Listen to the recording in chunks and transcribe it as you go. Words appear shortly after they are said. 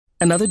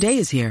Another day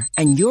is here,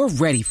 and you're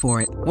ready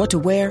for it. What to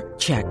wear?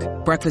 Check.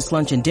 Breakfast,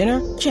 lunch, and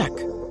dinner? Check.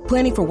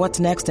 Planning for what's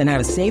next and how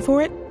to save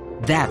for it?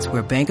 That's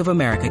where Bank of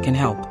America can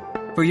help.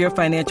 For your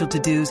financial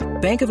to-dos,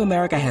 Bank of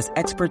America has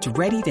experts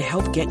ready to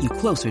help get you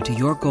closer to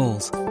your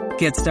goals.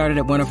 Get started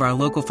at one of our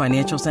local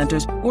financial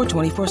centers or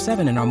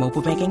 24/7 in our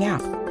mobile banking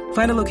app.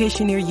 Find a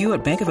location near you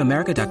at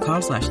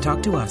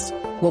bankofamerica.com/talktous.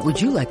 What would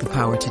you like the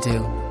power to do?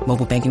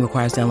 Mobile banking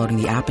requires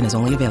downloading the app and is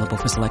only available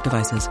for select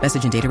devices.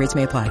 Message and data rates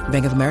may apply.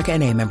 Bank of America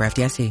N.A., member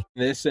FDIC.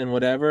 This and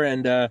whatever,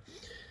 and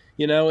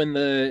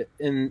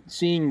in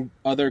seeing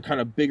other kind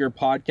of bigger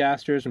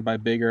podcasters, and by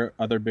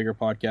other bigger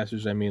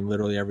podcasters, I mean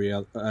literally every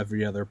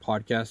other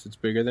podcast that's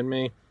bigger than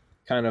me,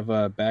 kind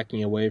of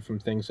backing away from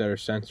things that are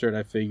censored.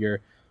 I figure,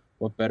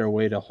 what better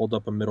way to hold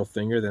up a middle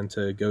finger than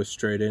to go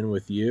straight in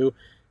with you?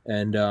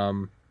 And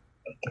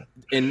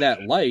in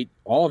that light,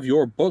 all of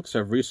your books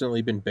have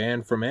recently been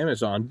banned from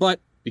Amazon. But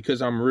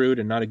because I'm rude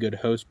and not a good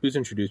host, please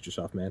introduce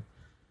yourself, man.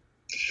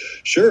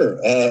 Sure.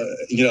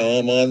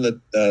 I'm on the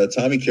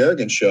Tommy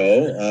Kerrigan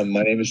show.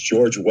 My name is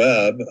George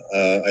Webb.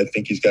 I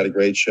think he's got a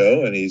great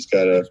show, and he's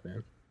got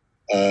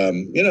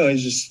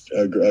he's just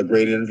a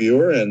great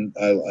interviewer, and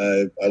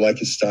I like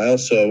his style.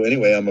 So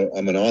anyway, I'm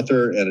an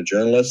author and a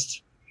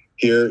journalist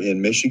here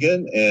in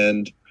Michigan,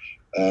 and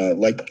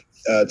like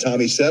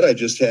Tommy said, I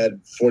just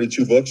had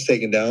 42 books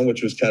taken down,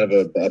 which was kind of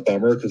a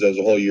bummer because that was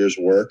a whole year's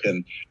work.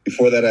 And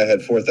before that, I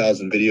had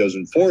 4,000 videos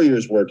and 4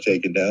 years' work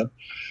taken down.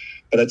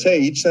 But I tell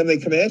you, each time they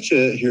come at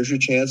you, here's your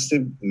chance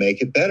to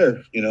make it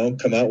better.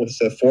 Come out with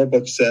a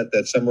 4-book set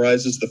that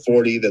summarizes the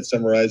 40, that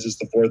summarizes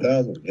the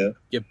 4,000. Yeah,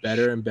 get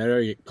better and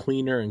better, get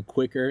cleaner and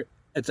quicker.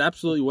 It's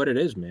absolutely what it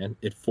is, man.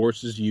 It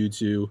forces you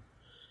to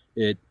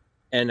it.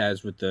 And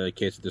as with the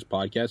case of this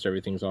podcast,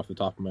 everything's off the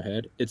top of my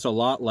head. It's a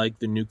lot like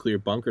the nuclear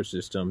bunker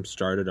system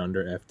started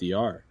under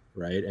FDR,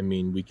 right? I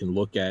mean, we can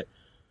look at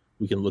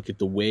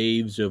the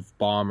waves of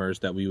bombers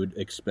that we would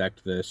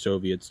expect the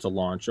Soviets to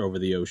launch over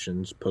the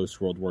oceans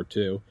post-World War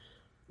II.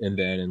 And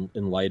then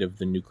in light of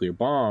the nuclear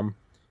bomb,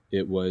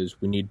 it was,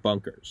 we need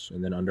bunkers.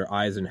 And then under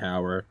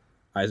Eisenhower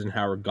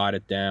got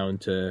it down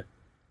to,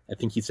 I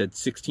think he said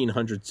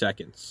 1,600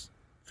 seconds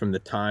from the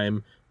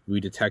time we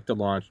detect a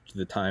launch to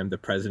the time the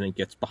president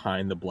gets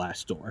behind the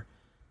blast door.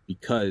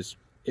 Because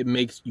it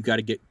makes, you got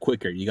to get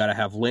quicker. You got to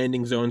have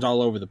landing zones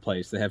all over the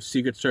place. They have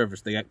Secret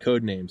Service. They got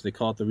code names. They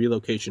call it the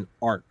relocation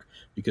arc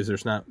because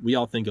there's not, we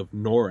all think of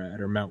NORAD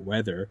or Mount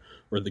Weather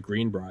or the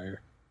Greenbrier,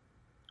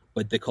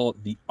 but they call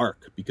it the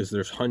arc because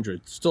there's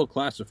hundreds still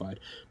classified.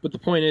 But the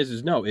point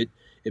is no, it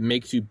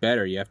makes you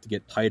better. You have to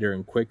get tighter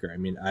and quicker. I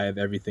mean, I have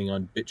everything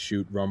on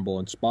BitChute, Rumble,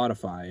 and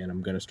Spotify, and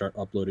I'm going to start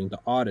uploading to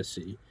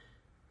Odyssey.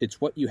 It's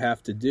what you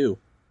have to do.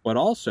 But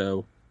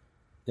also,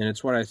 and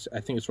it's what I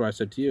think it's what I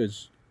said to you,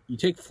 is you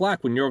take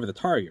flak when you're over the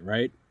target,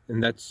 right?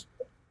 And it's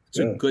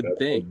a good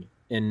thing.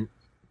 And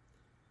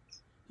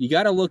you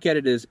got to look at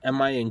it as, am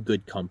I in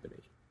good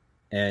company?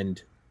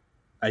 And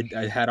I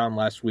had on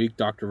last week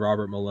Dr.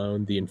 Robert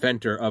Malone, the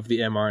inventor of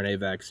the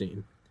mRNA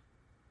vaccine.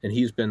 And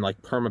he's been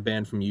like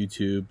permabanned from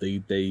YouTube.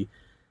 They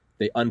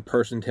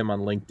unpersoned him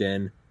on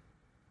LinkedIn.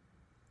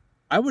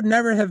 I would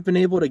never have been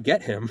able to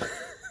get him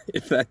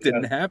if that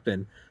didn't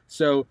happen.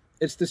 So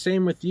it's the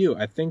same with you.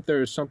 I think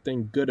there's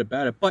something good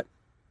about it. But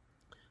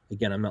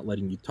again, I'm not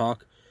letting you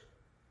talk.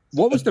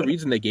 What was the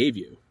reason they gave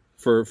you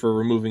for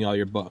removing all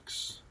your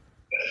books?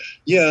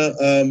 Yeah,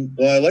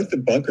 well, I like the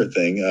bunker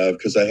thing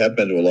because I have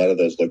been to a lot of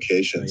those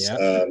locations,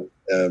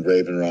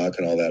 Raven Rock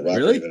and all that.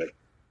 Really? Raven.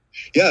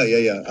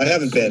 Yeah. I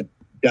haven't been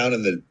down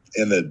in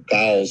the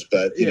bowels,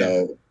 but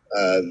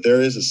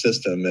there is a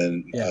system,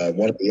 and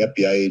one of the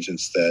FBI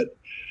agents that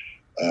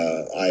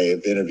I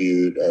have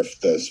interviewed, or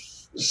the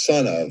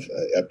son of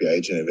an FBI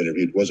agent I've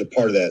interviewed, was a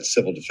part of that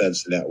civil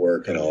defense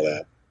network and all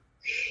that.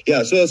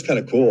 Yeah, so that's kind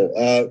of cool.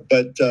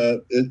 But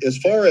as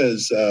far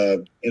as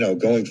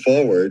going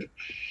forward,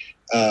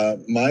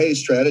 my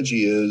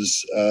strategy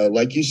is,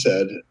 like you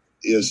said,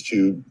 is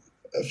to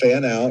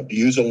fan out,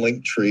 use a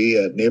link tree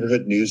at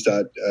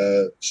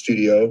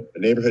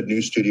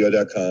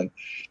neighborhoodnewsstudio.com.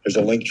 There's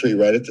a link tree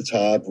right at the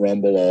top,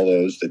 Rumble, all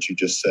those that you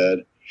just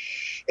said.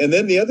 And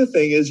then the other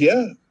thing is,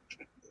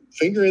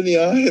 finger in the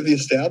eye of the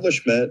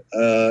establishment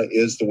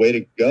is the way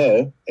to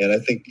go. And I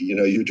think,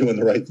 you're doing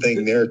the right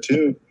thing there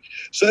too.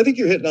 So I think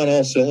you're hitting on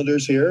all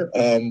cylinders here.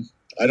 I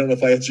don't know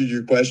if I answered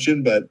your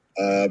question, but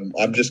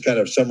I'm just kind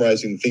of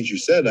summarizing the things you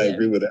said. I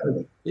agree with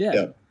everything.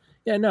 Yeah.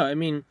 No, I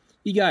mean,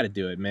 you got to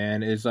do it,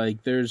 man. It's like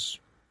I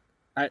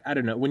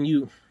don't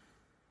know,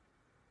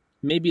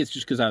 maybe it's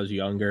just because I was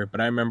younger, but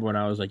I remember when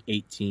I was like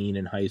 18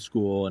 in high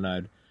school,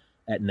 and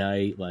at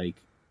night, like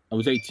I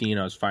was 18,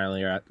 I was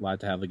finally allowed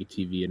to have like a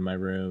TV in my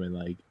room, and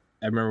like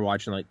I remember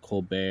watching like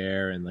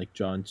Colbert and like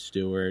Jon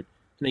Stewart.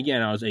 And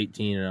again, I was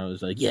 18 and I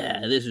was like,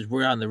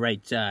 we're on the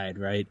right side,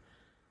 right?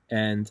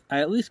 And I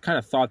at least kind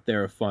of thought they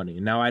were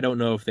funny. Now, I don't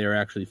know if they were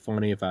actually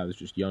funny if I was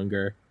just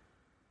younger.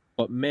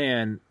 But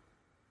man,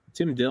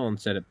 Tim Dillon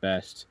said it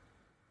best.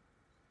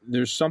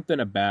 There's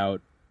something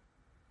about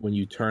when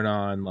you turn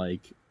on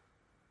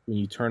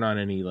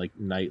any like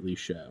nightly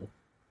show,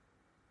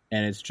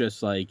 And it's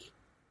just like,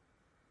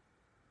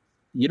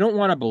 you don't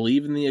want to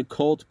believe in the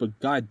occult, but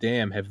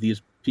goddamn, have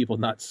these people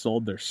not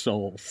sold their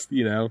souls?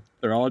 You know,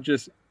 they're all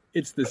just,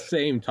 it's the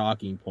same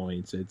talking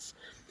points. It's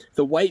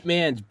the white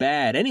man's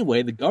bad.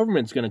 Anyway, the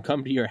government's going to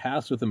come to your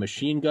house with a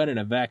machine gun and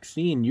a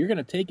vaccine. You're going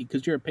to take it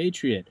because you're a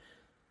patriot.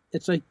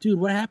 It's like, dude,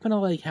 what happened to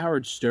like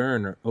Howard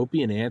Stern or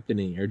Opie and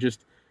Anthony, or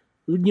just,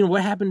 you know,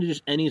 what happened to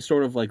just any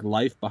sort of like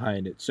life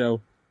behind it?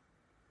 So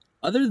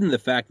other than the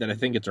fact that I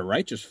think it's a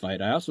righteous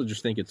fight, I also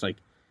just think it's like,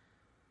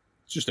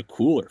 it's just a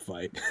cooler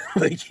fight.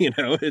 Like, you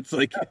know, it's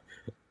like,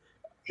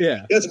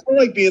 yeah. It's kind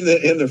of like being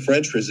in the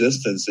French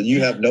Resistance, and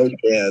you have no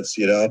chance,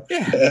 you know.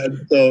 Yeah.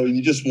 And so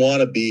you just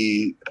want to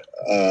be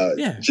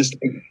just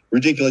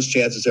ridiculous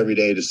chances every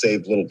day to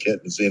save little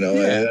kittens, you know.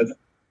 Yeah. And,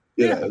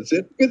 you know, it's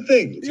a good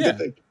thing. It's a good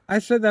thing. I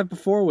said that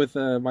before with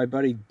my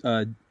buddy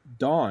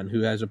Don,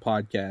 who has a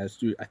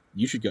podcast.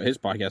 You should go. His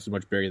podcast is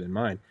much bigger than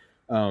mine.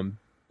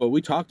 But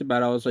we talked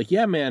about it. I was like,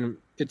 yeah, man,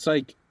 it's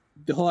like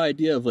the whole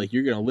idea of like,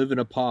 you're going to live in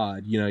a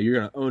pod, you know, you're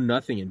going to own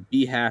nothing and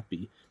be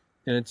happy.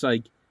 And it's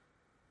like,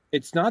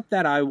 it's not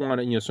that I want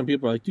to, you know, some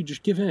people are like, dude,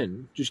 just give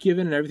in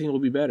and everything will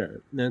be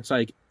better. And it's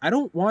like, I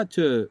don't want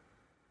to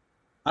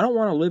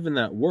live in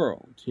that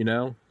world, you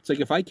know. It's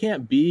like, if I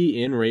can't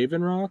be in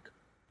Raven Rock,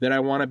 then I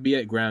want to be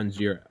at Ground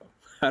Zero.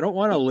 I don't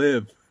want to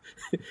live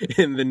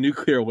in the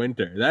nuclear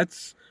winter.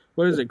 That's,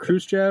 what is it,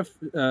 Khrushchev?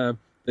 The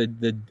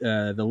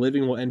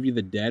living will envy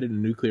the dead in a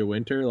nuclear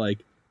winter. Like,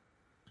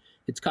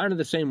 it's kind of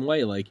the same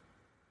way. Like,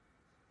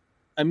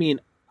 I mean,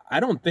 I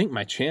don't think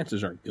my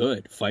chances are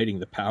good fighting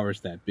the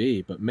powers that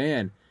be, but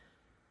man,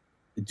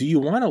 do you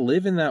want to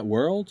live in that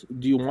world?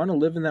 Do you want to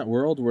live in that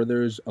world where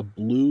there's a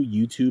blue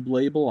YouTube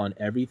label on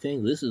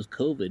everything? This is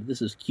COVID.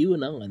 This is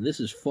QAnon. This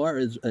is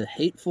a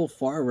hateful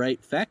far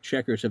right. Fact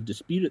checkers have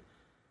disputed.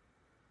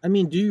 I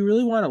mean, do you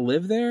really want to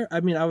live there? I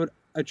mean, I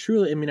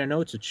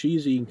know it's a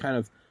cheesy and kind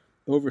of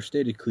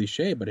overstated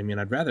cliche, but I mean,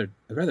 I'd rather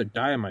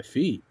die on my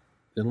feet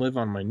than live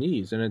on my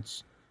knees. And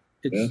it's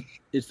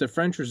the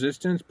French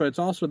Resistance, but it's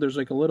also, there's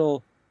like a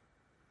little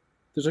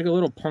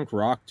punk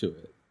rock to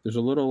it. There's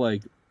a little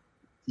like,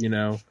 you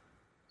know,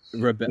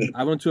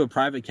 I went to a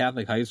private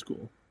Catholic high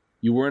school.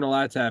 You weren't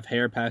allowed to have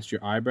hair past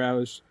your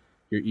eyebrows,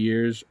 your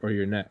ears, or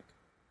your neck.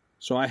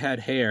 So I had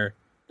hair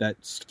that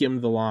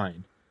skimmed the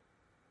line.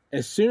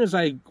 As soon as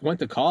I went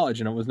to college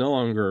and it was no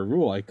longer a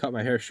rule, I cut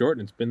my hair short,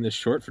 and it's been this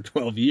short for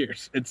 12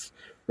 years. It's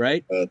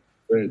right.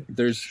 Great.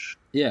 There's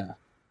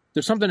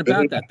something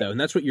about that though, and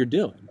that's what you're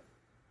doing.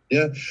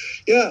 Yeah.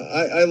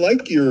 I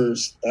like your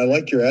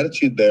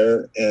attitude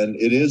there, and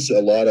it is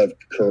a lot of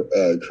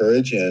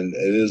courage, and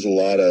it is a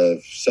lot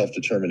of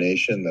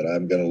self-determination that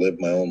I'm going to live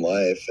my own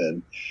life.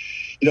 And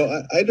you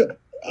know,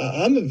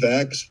 I'm a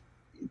vax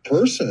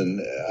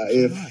person.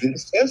 If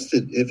it's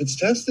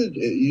tested,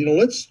 you know,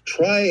 let's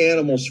try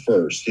animals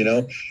first. You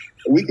know,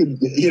 we could,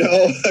 you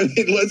know, I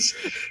mean, let's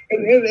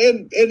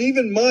and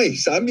even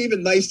mice. I'm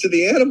even nice to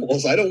the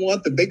animals. I don't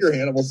want the bigger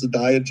animals to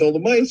die until the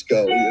mice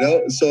go. You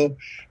know, so.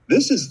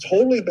 This is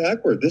totally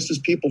backward. This is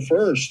people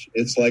first.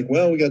 It's like,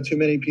 well, we got too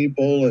many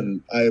people,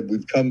 and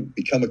we've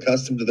become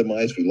accustomed to the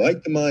mice. We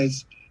like the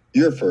mice.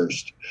 You're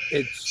first.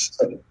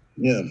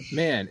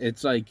 Man,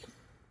 it's like,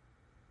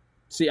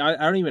 see, I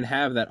don't even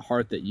have that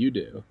heart that you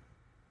do.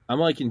 I'm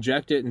like,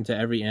 inject it into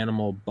every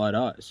animal but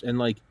us. And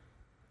like,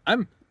 I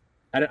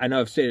know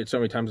I've said it so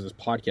many times in this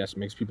podcast, it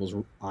makes people's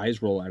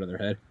eyes roll out of their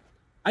head.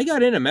 I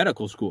got into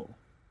medical school.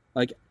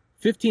 Like,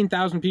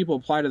 15,000 people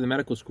applied to the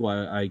medical school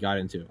I got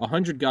into.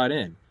 100 got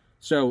in.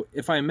 So,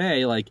 if I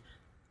may, like,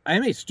 I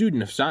am a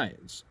student of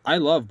science. I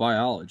love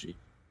biology.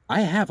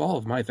 I have all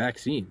of my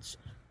vaccines.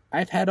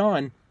 I've had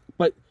on,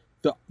 but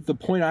the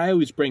point I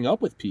always bring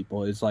up with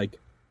people is, like,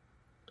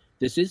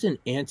 this isn't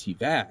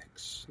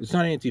anti-vax. It's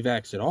not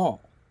anti-vax at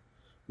all.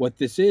 What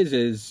this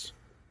is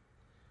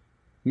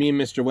me and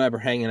Mr. Webb are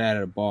hanging out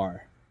at a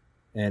bar.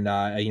 And,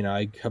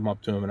 I come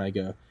up to him and I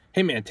go,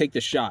 hey, man, take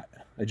this shot.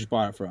 I just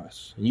bought it for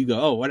us. And you go,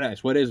 oh,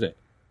 what is it?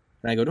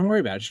 And I go, don't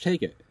worry about it. Just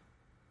take it.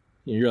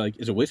 And you're like,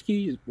 is it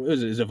whiskey?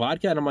 Is it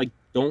vodka? And I'm like,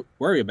 don't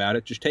worry about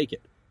it. Just take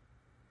it.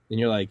 And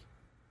you're like,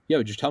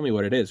 yo, just tell me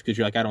what it is. Because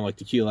you're like, I don't like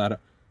tequila.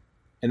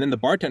 And then the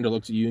bartender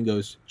looks at you and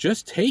goes,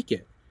 just take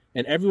it.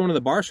 And everyone in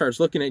the bar starts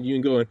looking at you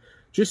and going,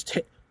 just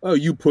take. Oh,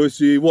 you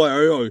pussy. What?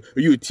 Are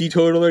you a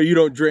teetotaler? You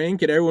don't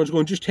drink? And everyone's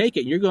going, just take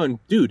it. And you're going,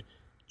 dude,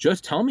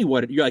 just tell me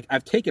what it. You're like,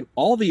 I've taken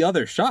all the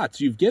other shots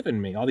you've given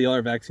me, all the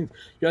other vaccines.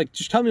 You're like,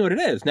 just tell me what it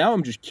is. Now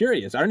I'm just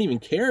curious. I don't even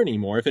care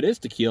anymore. If it is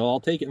tequila, I'll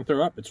take it and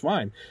throw up. It's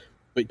fine.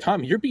 But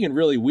Tom, you're being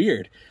really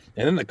weird.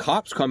 And then the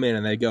cops come in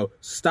and they go,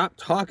 stop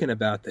talking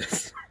about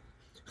this.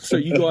 So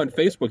you go on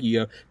Facebook,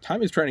 you go,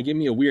 Tommy's trying to give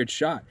me a weird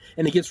shot.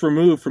 And it gets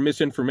removed for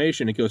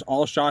misinformation. It goes,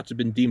 all shots have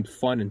been deemed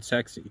fun and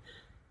sexy.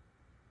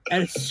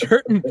 At a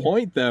certain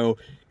point, though,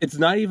 it's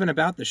not even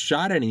about the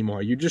shot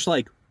anymore. You're just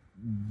like,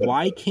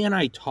 why can't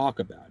I talk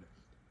about it?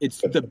 It's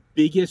the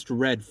biggest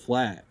red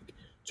flag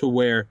to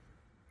where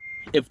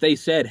if they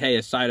said, hey,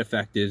 a side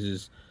effect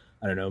is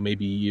I don't know,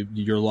 maybe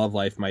your love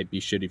life might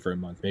be shitty for a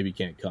month. Maybe you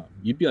can't come.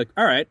 You'd be like,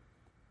 all right,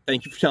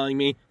 Thank you for telling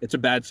me. It's a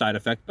bad side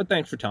effect, but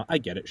thanks for telling. I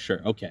get it.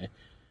 Sure. Okay.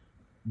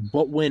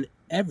 But when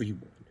every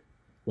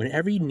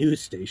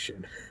news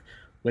station,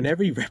 when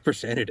every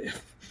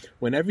representative,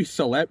 when every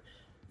celeb,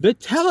 the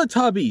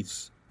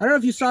Teletubbies, I don't know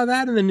if you saw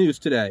that in the news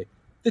today.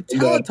 The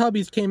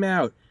Teletubbies came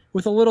out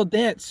with a little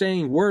dance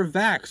saying, "We're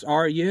vax,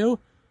 are you?"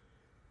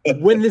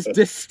 When this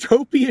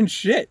dystopian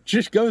shit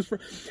just goes for...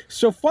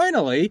 So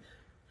finally,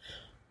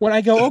 when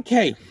I go,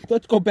 okay,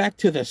 let's go back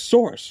to the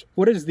source.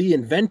 What is the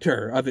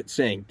inventor of it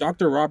saying?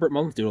 Dr. Robert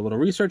Mullins, do a little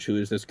research. Who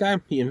is this guy?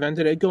 He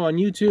invented it. Go on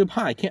YouTube.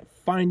 I can't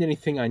find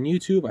anything on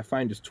YouTube. I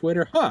find his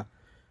Twitter.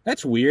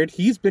 That's weird.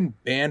 He's been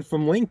banned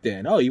from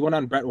LinkedIn. Oh, he went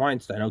on Brett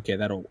Weinstein. Okay,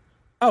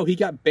 Oh, he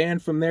got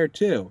banned from there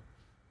too.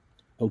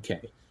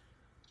 Okay.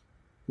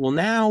 Well,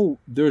 now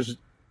there's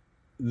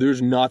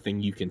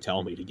nothing you can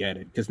tell me to get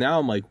it. Because now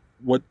I'm like,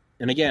 what?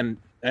 And again,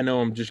 I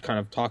know I'm just kind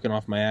of talking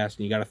off my ass,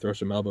 and you got to throw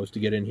some elbows to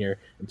get in here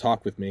and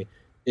talk with me.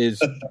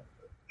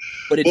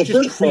 But it's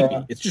just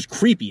creepy. It's just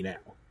creepy now.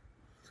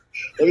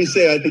 Let me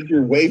say, I think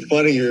you're way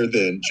funnier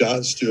than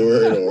Jon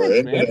Stewart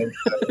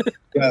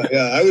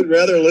I would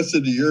rather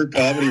listen to your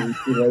comedy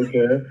routine right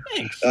there.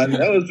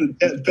 That was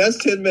the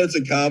best 10 minutes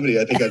of comedy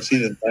I think I've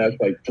seen in the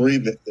last 3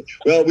 minutes.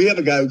 Well, we have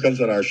a guy who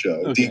comes on our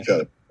show,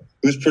 Decode.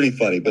 It was pretty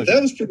funny, but that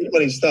was pretty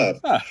funny stuff.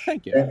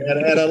 Thank you.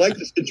 And I like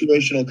the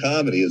situational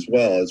comedy as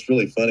well. It's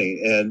really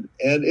funny, and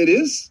it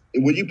is,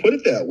 when you put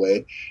it that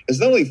way, it's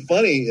not only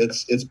funny,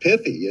 it's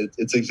pithy.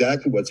 It's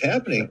exactly what's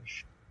happening.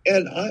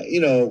 And I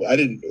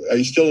didn't. Are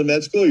you still in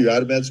med school? You're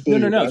out of med school?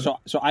 No.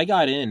 So I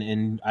got in,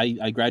 and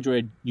I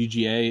graduated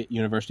UGA,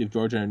 University of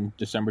Georgia, in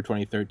December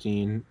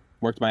 2013.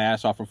 Worked my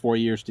ass off for 4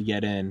 years to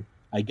get in.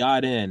 I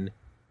got in,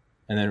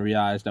 and then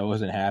realized I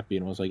wasn't happy,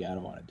 and was like, I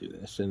don't want to do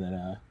this. And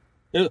then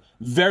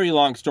very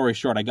long story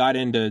short, I got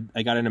into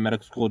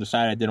medical school,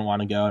 decided I didn't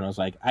want to go, and I was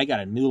like, I got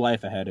a new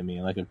life ahead of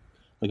me. Like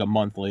a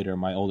month later,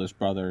 my oldest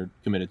brother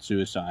committed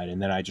suicide, and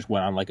then I just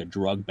went on a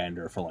drug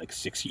bender for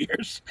 6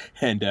 years,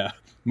 and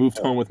moved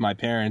home with my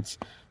parents.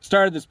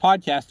 Started this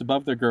podcast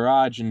above their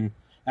garage, and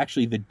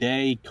actually the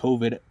day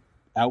COVID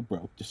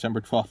outbroke,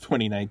 December 12th,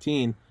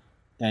 2019,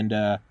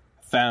 and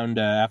found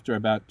after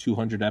about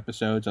 200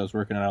 episodes, I was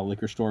working at a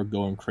liquor store,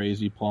 going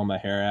crazy, pulling my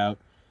hair out,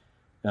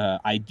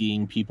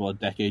 IDing people a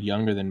decade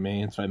younger than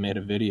me. And so I made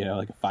a video,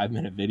 a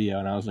 5-minute video,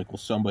 and I was like, will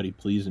somebody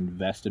please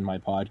invest in my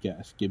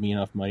podcast? Give me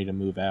enough money to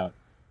move out.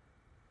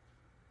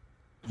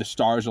 The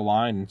stars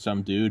aligned, and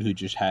some dude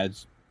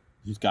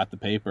who's got the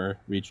paper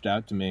reached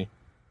out to me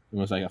and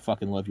was like, I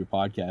fucking love your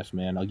podcast,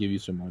 man. I'll give you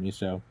some money.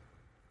 So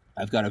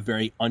I've got a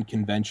very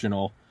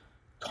unconventional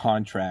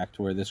contract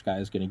where this guy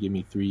is going to give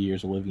me 3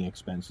 years of living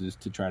expenses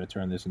to try to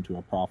turn this into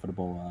a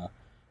profitable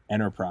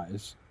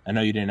enterprise. I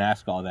know you didn't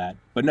ask all that,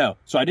 but no.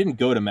 So I didn't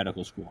go to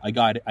medical school. I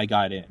got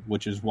in,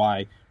 which is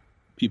why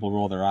people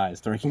roll their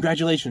eyes. They're like,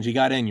 congratulations, you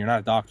got in. You're not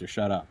a doctor.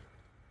 Shut up.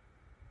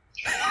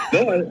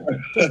 No,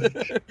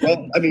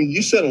 well, I mean,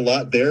 you said a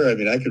lot there. I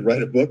mean, I could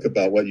write a book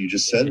about what you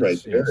just said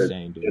right there.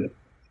 Insane, dude.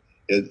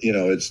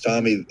 It's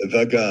Tommy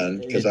the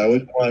Gun, because I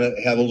always want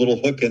to have a little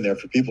hook in there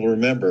for people to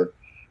remember.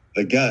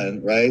 The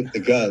gun, right? The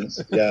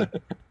guns. Yeah.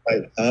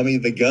 Right. Tommy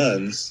the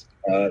Guns,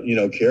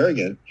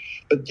 Kerrigan.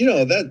 But,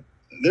 that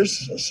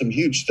there's some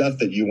huge stuff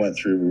that you went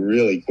through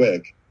really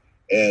quick.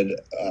 And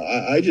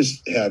I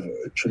just have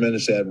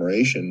tremendous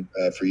admiration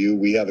for you.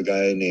 We have a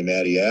guy named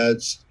Addy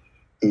Ads,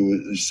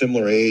 who is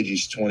similar age.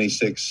 He's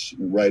 26,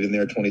 right in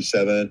there,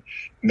 27,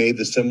 made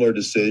the similar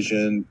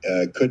decision,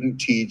 couldn't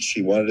teach.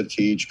 He wanted to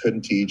teach,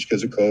 couldn't teach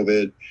because of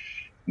COVID.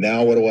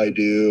 Now what do I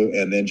do?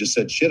 And then just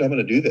said, shit, I'm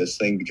going to do this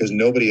thing because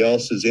nobody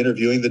else is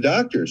interviewing the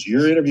doctors.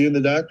 You're interviewing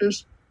the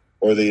doctors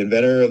or the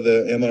inventor of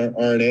the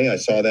mRNA. I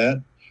saw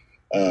that.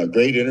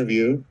 Great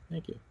interview.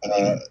 Thank you.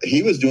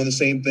 He was doing the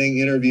same thing,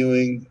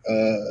 interviewing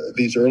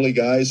these early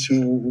guys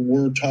who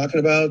were talking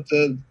about,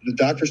 the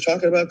doctors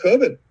talking about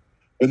COVID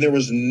when there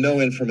was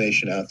no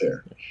information out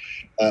there.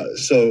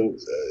 So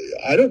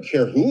I don't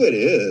care who it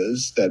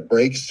is that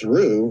breaks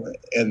through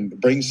and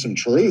brings some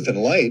truth and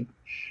light.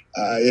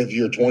 If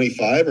you're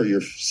 25 or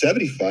you're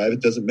 75,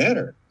 it doesn't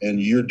matter.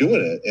 And you're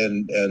doing it.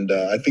 And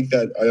I think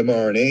that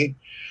mRNA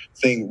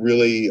thing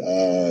really,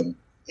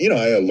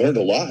 I learned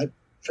a lot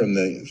from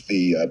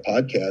the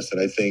podcast. And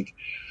I think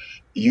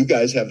you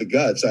guys have the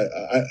guts.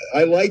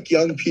 I like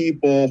young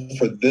people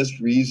for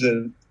this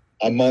reason,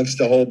 amongst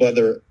a whole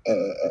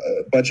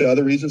bunch of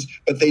other reasons,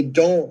 but they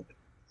don't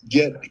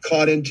get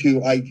caught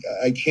into,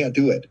 I can't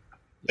do it.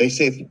 They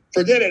say,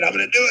 forget it. I'm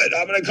going to do it.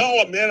 I'm going to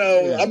call them,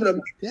 I'm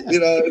going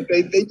to,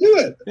 they do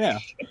it. Yeah.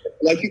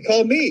 Like you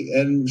called me.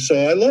 And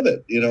so I love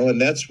it,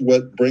 and that's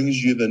what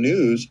brings you the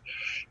news.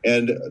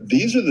 And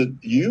these are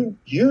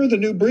you're the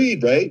new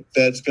breed, right?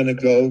 That's going to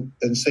go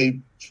and say,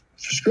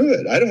 screw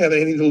it. I don't have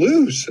anything to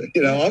lose.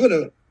 I'm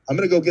going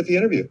to go get the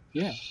interview.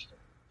 Yeah.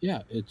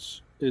 Yeah.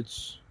 It's,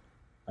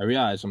 I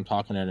realize I'm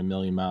talking at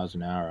 1,000,000 miles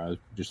an hour. I was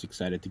just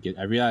excited to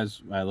I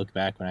realize when I look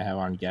back when I have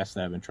on guests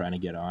that I've been trying to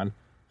get on,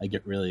 I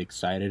get really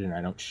excited and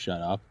I don't shut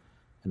up.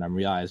 And I'm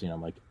realizing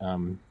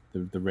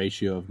the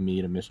ratio of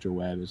me to Mr.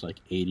 Webb is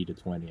 80 to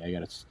 20. I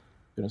got to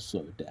going to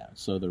slow it down,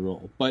 slow the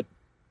roll. But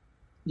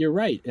you're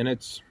right, and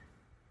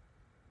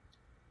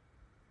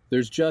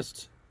there's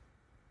just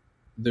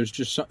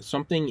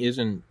something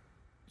isn't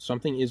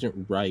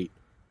right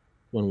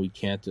when we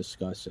can't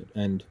discuss it.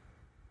 And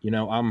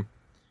I'm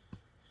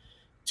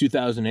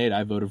 2008,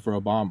 I voted for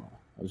Obama.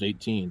 I was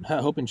 18.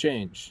 Hope and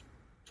change.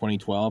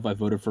 2012, I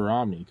voted for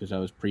Romney because I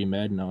was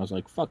pre-med and I was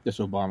like, fuck this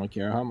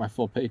Obamacare, I want my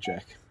full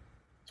paycheck.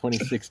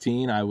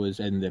 2016, I was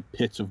in the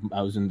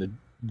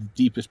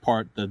deepest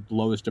part, the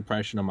lowest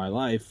depression of my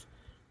life,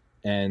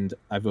 and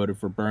I voted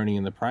for Bernie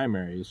in the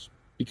primaries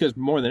because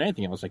more than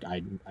anything, I was like,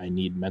 I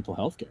need mental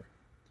health care.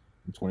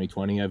 In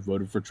 2020, I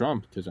voted for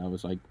Trump because I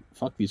was like,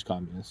 fuck these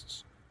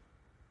communists.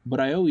 But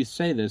I always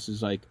say this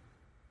is like,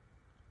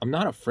 I'm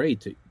not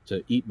afraid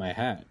to eat my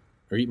hat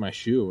or eat my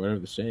shoe or whatever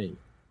the saying.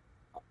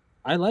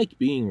 I like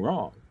being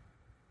wrong.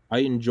 I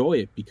enjoy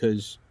it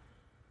because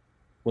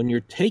when you're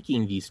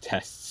taking these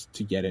tests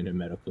to get into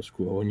medical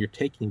school, when you're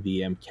taking the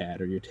MCAT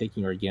or you're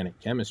taking organic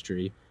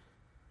chemistry,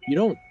 you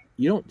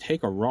don't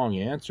take a wrong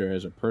answer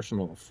as a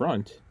personal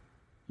affront.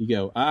 You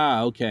go,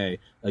 okay,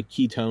 a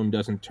ketone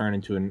doesn't turn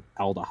into an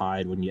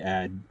aldehyde when you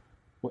add.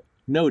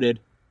 Noted.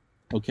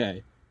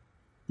 Okay.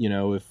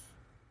 If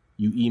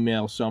you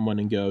email someone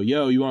and go,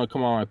 yo, you want to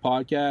come on my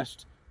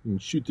podcast and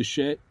shoot the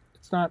shit?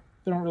 They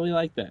don't really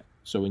like that.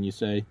 So when you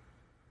say,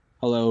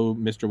 hello,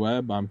 Mr.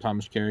 Webb, I'm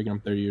Thomas Kerrigan,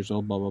 I'm 30 years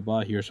old, blah, blah, blah.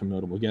 Here's some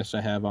notable guests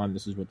I have on.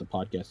 This is what the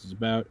podcast is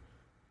about.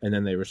 And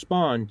then they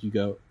respond, you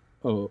go,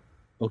 oh,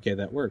 okay,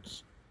 that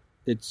works.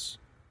 It's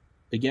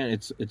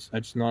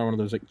not one of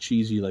those like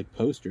cheesy like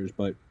posters,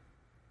 but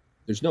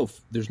there's no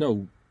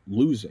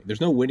losing. There's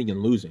no winning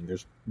and losing.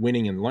 There's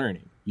winning and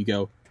learning. You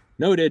go,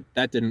 noted,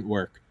 that didn't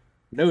work.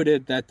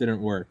 Noted, that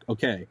didn't work.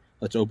 Okay,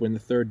 let's open the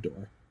third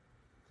door.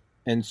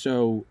 And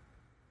so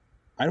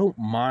I don't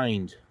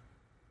mind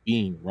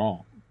being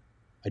wrong.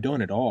 I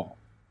don't at all.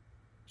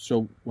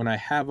 So when I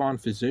have on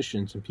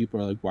physicians and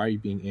people are like, why are you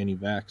being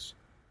anti-vax?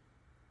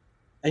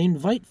 I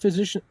invite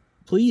physicians,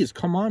 please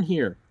come on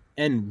here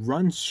and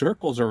run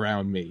circles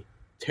around me.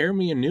 Tear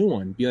me a new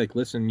one. Be like,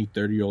 listen, you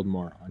 30-year-old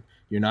moron.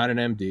 You're not an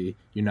MD.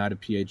 You're not a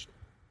PhD.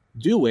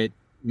 Do it.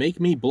 Make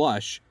me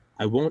blush.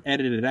 I won't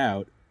edit it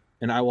out.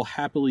 And I will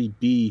happily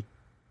be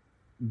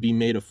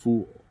made a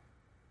fool.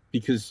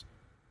 Because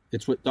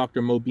it's what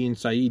Dr. Mobeen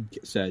Saeed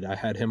said. I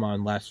had him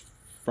on last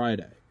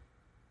Friday.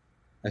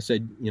 I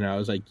said, I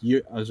was like,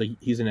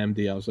 he's an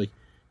MD. I was like,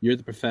 you're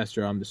the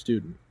professor, I'm the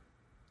student.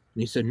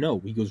 And he said, no.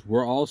 He goes,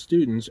 we're all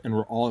students and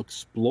we're all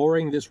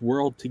exploring this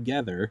world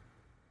together.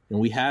 And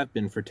we have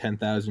been for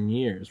 10,000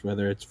 years,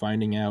 whether it's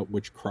finding out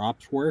which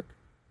crops work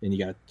and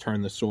you got to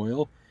turn the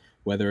soil,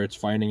 whether it's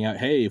finding out,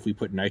 hey, if we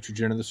put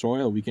nitrogen in the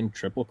soil, we can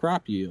triple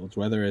crop yields,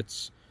 whether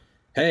it's,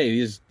 hey,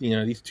 these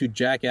two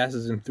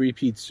jackasses in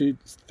three-piece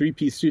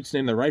suits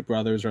named the Wright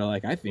brothers are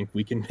like, I think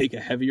we can make a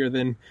heavier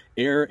than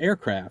air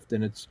aircraft.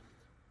 And it's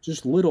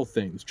just little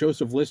things.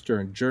 Joseph Lister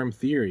and germ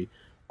theory,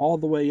 all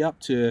the way up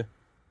to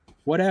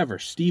whatever.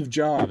 Steve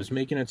Jobs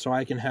making it so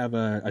I can have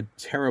a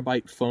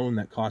terabyte phone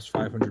that costs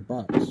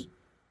 $500.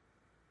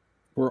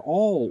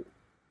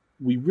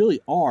 We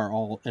really are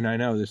all, and I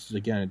know this is,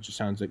 again, it just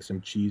sounds like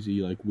some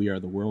cheesy, like, we are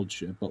the world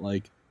shit, but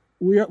like,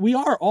 we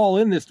are all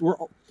in this. We're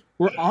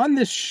on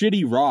this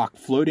shitty rock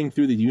floating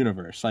through the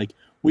universe. Like,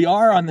 we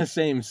are on the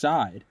same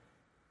side.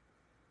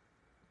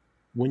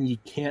 When you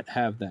can't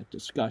have that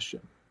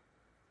discussion,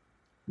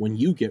 when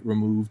you get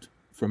removed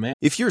from it.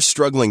 If you're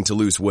struggling to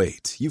lose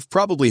weight, you've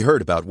probably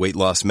heard about weight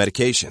loss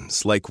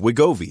medications like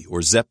Wegovy or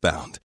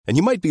Zepbound, and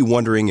you might be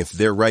wondering if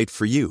they're right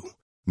for you.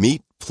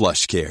 Meet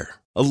PlushCare,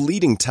 a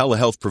leading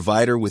telehealth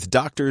provider with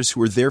doctors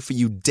who are there for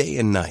you day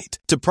and night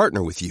to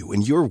partner with you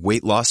in your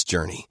weight loss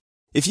journey.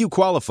 If you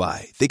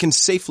qualify, they can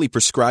safely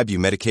prescribe you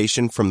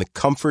medication from the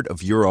comfort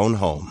of your own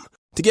home.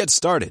 To get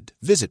started,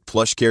 visit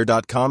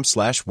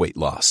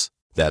plushcare.com/weightloss.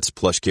 That's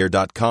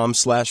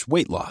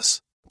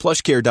plushcare.com/weightloss.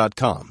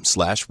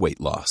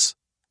 plushcare.com/weightloss.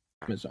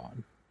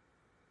 Amazon.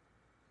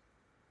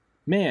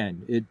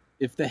 Man,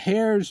 if the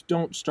hairs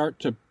don't start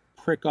to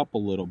prick up a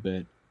little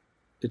bit,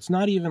 it's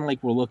not even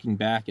like we're looking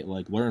back at,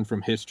 like, learn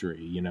from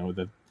history,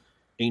 the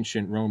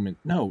ancient Roman.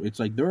 No, it's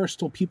like there are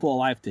still people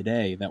alive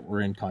today that were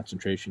in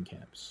concentration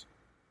camps.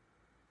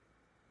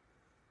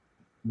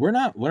 We're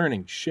not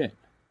learning shit.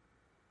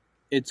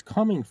 It's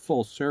coming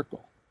full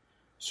circle.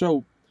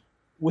 So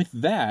with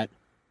that,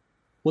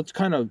 let's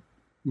kind of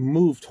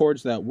move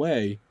towards that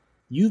way.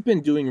 You've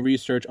been doing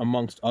research,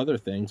 amongst other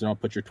things, and I'll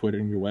put your Twitter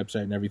and your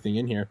website and everything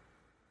in here,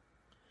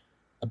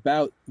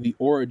 about the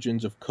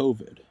origins of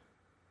COVID.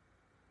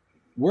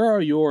 Where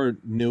are your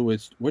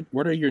newest,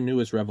 what are your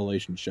newest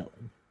revelations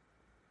showing?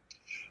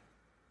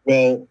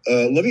 Well,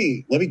 let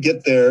me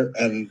get there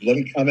and let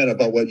me comment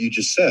about what you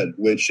just said,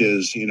 which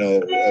is,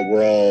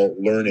 we're all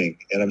learning.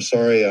 And I'm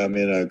sorry, I'm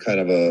in a kind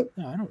of a,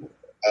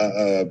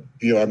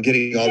 I'm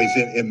getting all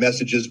these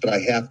messages, but I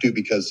have to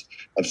because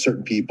of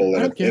certain people. I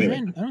don't care,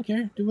 anyway. Man. I don't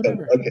care. Do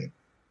whatever. Okay.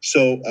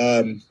 So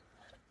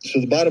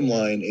the bottom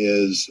line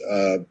is,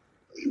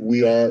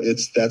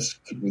 that's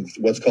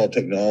what's called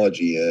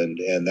technology.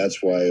 And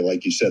that's why,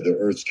 like you said, the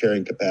Earth's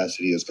carrying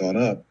capacity has gone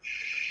up.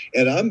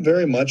 And I'm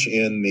very much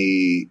in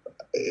the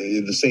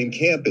same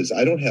camp as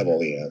I don't have all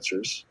the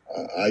answers.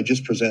 I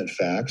just present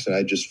facts and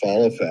I just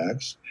follow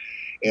facts.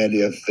 And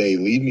if they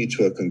lead me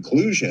to a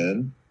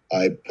conclusion,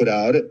 I put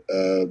out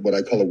what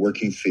I call a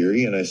working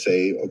theory. And I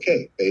say,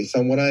 okay, based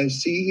on what I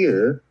see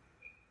here,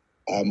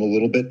 I'm a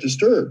little bit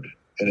disturbed.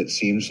 And it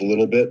seems a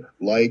little bit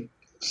like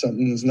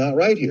something's not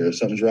right here.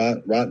 Something's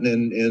rotten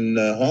in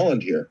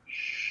Holland here.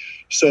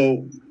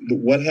 So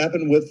what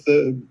happened with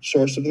the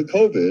source of the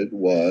COVID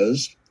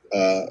was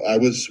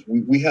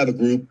we have a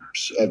group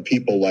of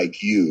people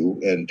like you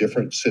and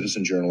different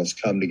citizen journalists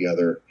come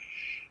together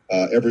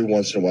every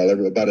once in a while,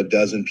 about a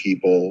dozen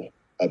people,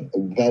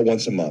 about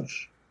once a month.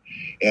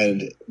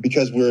 And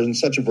because we're in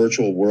such a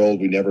virtual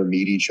world, we never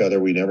meet each other.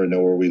 We never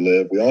know where we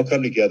live. We all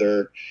come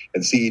together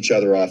and see each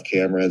other off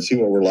camera and see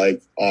what we're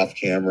like off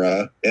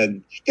camera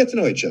and get to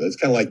know each other. It's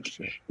kind of like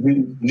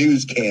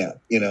news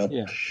camp, you know?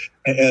 Yeah.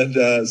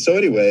 And so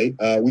anyway,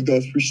 we go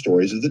through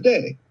stories of the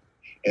day.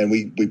 And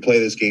we play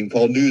this game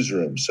called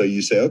Newsroom. So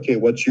you say, okay,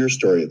 what's your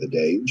story of the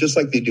day? Just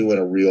like they do in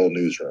a real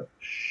newsroom.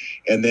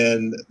 And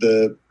then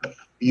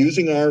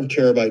using our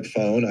terabyte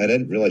phone, I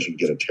didn't realize you could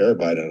get a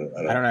terabyte.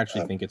 I don't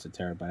actually think it's a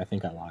terabyte. I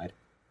think I lied.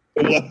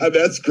 Well,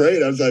 that's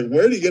great. I was like,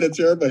 where do you get a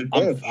terabyte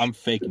phone? I'm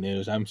fake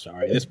news. I'm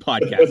sorry. This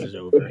podcast is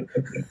over.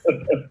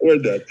 We're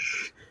done.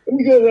 And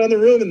we go around the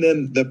room, and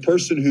then the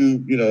person who,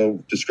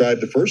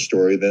 described the first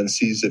story then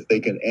sees if they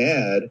can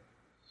add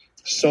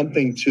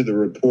something to the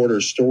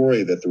reporter's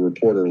story that the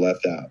reporter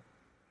left out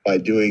by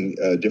doing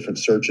different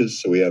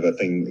searches. So we have a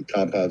thing,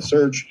 compound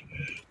search.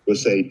 We'll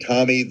say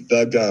Tommy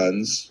the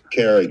Guns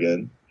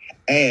Kerrigan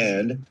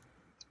and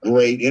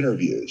great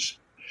interviews.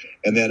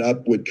 And then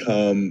up would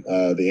come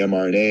the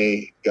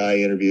mRNA guy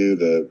interview,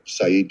 the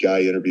Saeed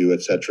guy interview,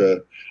 etc.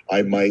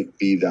 I might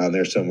be down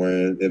there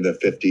somewhere in the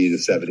 50 to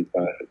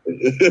 75.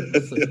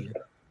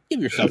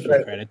 Give yourself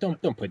some credit.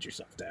 Don't put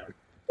yourself down.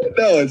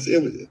 No,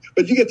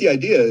 but you get the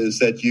idea is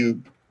that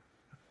you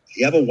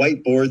have a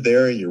whiteboard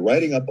there and you're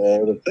writing up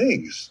all the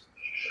things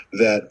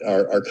that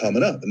are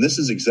coming up. And this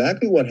is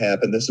exactly what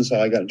happened. This is how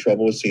I got in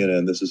trouble with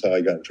CNN. This is how I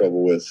got in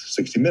trouble with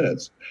 60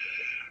 Minutes.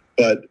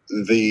 But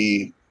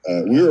we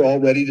were all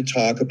ready to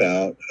talk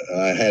about,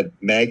 I had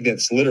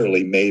magnets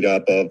literally made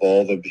up of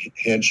all the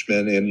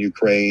henchmen in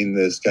Ukraine.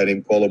 This guy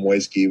named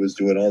Kolomoisky was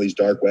doing all these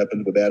dark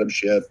weapons with Adam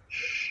Schiff.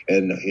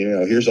 And,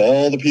 here's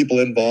all the people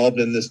involved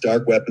in this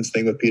dark weapons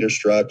thing with Peter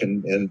Strzok.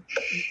 And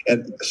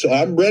so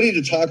I'm ready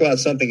to talk about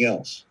something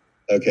else.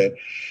 Okay.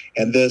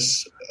 And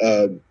this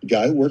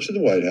guy who works at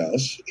the White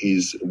House,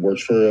 he's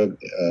works for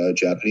a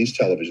Japanese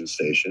television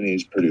station.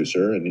 He's a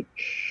producer, and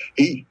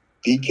he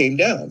came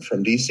down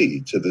from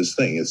D.C. to this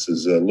thing. This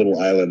is a little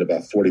island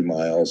about 40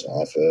 miles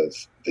off of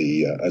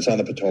it's on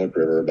the Potomac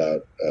River,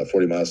 about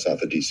 40 miles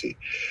south of D.C. And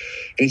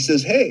he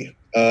says, hey,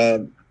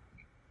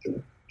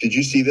 did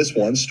you see this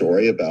one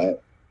story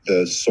about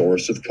the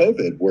source of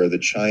COVID, where the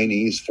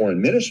Chinese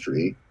Foreign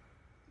Ministry,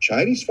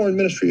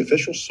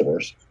 official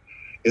source,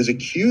 is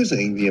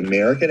accusing the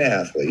American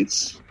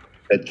athletes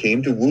that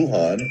came to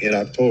Wuhan in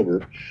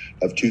October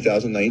of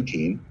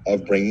 2019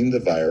 of bringing the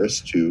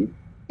virus to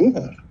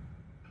Wuhan.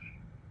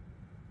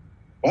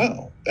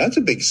 Wow, that's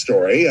a big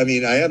story. I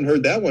mean, I haven't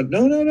heard that one.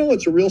 No,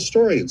 it's a real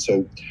story. And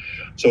so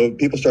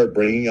people start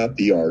bringing up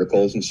the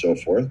articles and so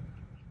forth.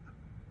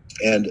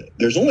 And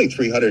there's only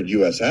 300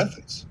 U.S.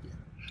 athletes.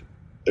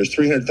 There's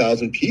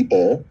 300,000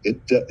 people.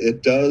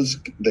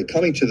 They're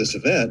coming to this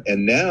event,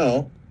 and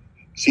now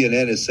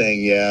CNN is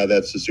saying, yeah,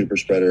 that's a super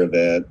spreader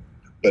event.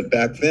 But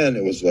back then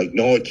it was like,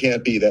 no, it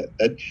can't be that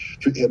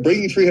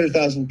bringing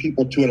 300,000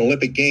 people to an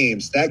Olympic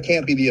Games, that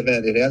can't be the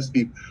event. It has to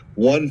be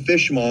one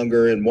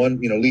fishmonger and one,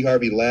 Lee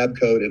Harvey lab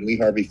coat and Lee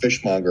Harvey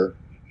fishmonger,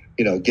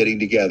 getting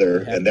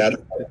together.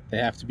 They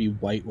have to be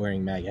white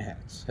wearing MAGA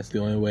hats. That's the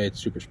only way it's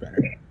super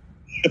spreader.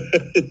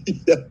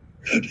 Yeah.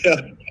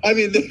 I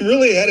mean, they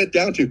really had it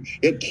down to,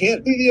 it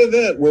can't be the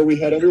event where we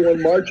had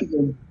everyone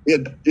marching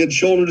in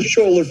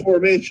shoulder-to-shoulder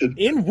formation.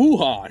 In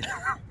Wuhan.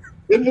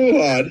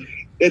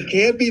 It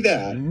can't be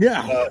that.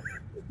 No.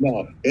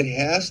 No, it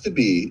has to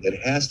be. It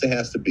has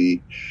to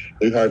be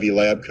Lee Harvey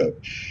lab coat.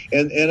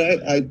 And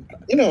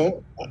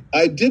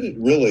I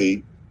didn't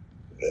really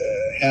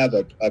have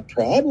a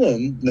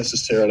problem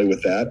necessarily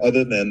with that,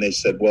 other than they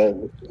said,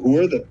 well, who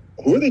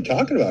are they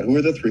talking about? Who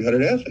are the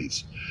 300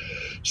 athletes?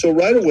 So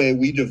right away,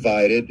 we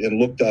divided and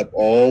looked up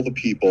all the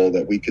people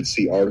that we could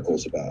see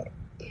articles about.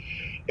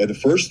 And the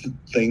first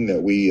thing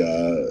that we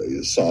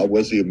saw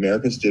was the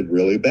Americans did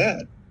really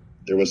bad.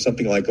 There was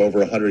something like over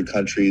 100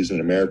 countries,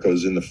 and America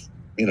was in the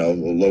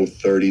low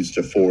 30s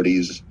to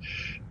 40s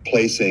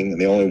placing,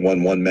 and they only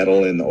won one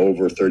medal in the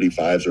over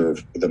 35s or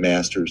the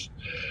Masters.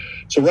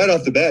 So right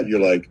off the bat, you're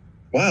like,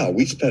 wow,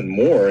 we spend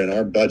more in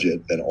our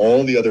budget than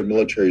all the other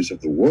militaries of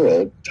the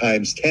world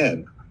times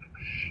 10.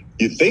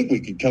 You'd think we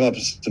could come up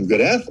with some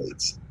good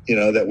athletes,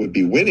 that would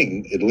be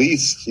winning at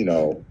least,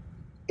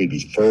 we'd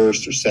be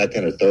first or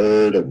second or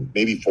third or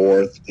maybe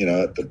fourth,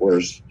 at the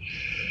worst.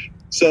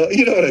 So,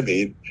 you know what I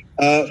mean?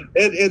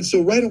 And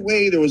so right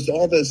away there was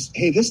all this,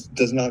 hey, this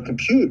does not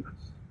compute.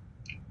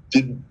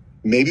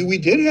 Maybe we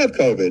did have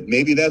COVID.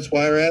 Maybe that's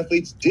why our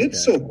athletes did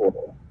so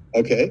poorly.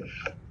 Okay.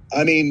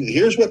 I mean,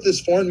 here's what the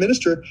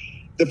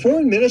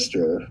foreign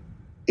minister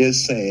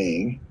is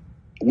saying.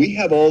 We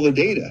have all the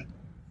data.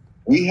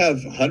 We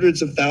have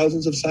hundreds of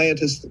thousands of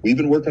scientists. We've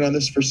been working on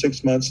this for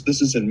 6 months.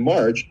 This is in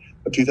March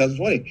of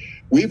 2020.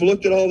 We've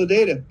looked at all the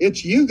data.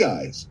 It's you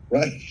guys,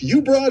 right?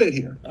 You brought it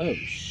here. Oh,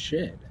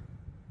 shit.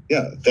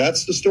 Yeah,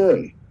 that's the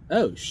story.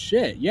 Oh,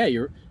 shit. Yeah,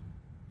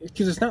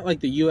 because it's not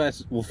like the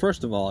U.S. Well,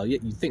 first of all, you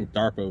think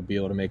DARPA would be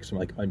able to make some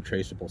like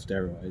untraceable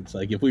steroids,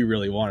 like if we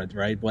really wanted,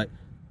 right? But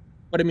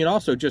I mean,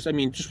 also just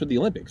with the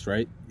Olympics,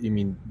 right? I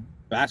mean,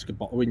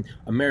 basketball. I mean,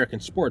 American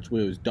sports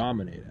we always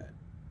dominate at.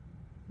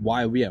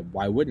 Why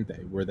wouldn't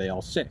they? Were they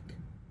all sick?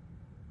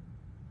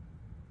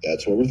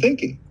 That's what we're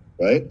thinking,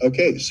 right?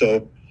 Okay,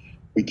 so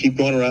we keep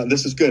going around.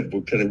 This is good.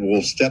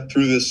 We'll step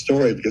through this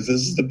story because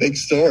this is the big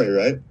story,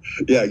 right?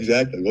 Yeah,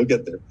 exactly. We'll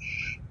get there.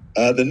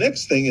 The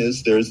next thing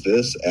is there's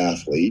this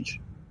athlete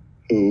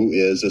who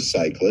is a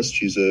cyclist.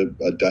 She's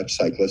a Dutch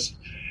cyclist.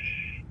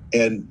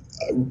 And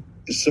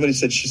somebody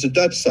said she's a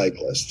Dutch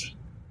cyclist.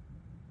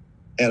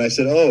 And I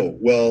said, oh,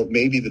 well,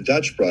 maybe the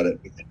Dutch brought it.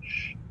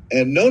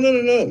 And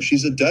no.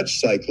 She's a Dutch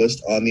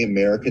cyclist on the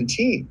American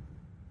team.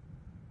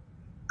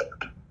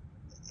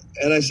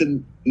 And I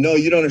said, no,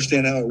 you don't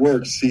understand how it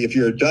works. See, if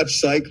you're a Dutch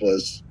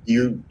cyclist,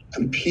 you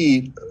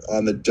compete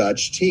on the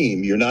Dutch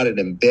team. You're not an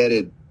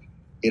embedded,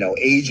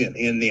 agent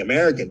in the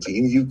American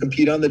team. You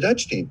compete on the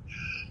Dutch team.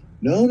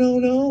 No,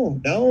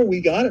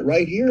 we got it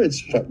right here.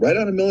 It's right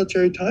on a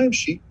military time.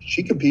 She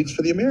competes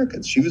for the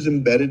Americans. She was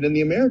embedded in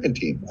the American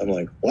team. I'm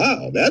like,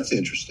 wow, that's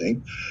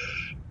interesting.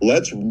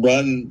 Let's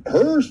run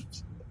her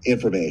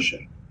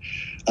information.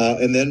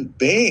 And then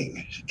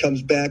bang, she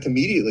comes back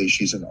immediately.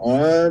 She's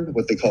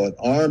what they call an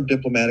armed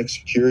diplomatic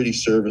security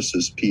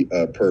services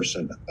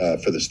person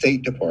for the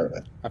State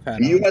Department. I've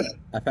had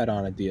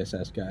on a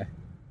DSS guy.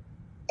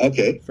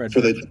 Okay.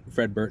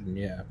 Fred Burton,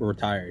 yeah.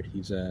 Retired.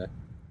 He's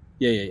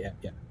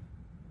yeah.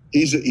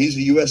 He's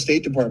a U.S.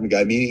 State Department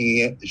guy,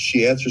 meaning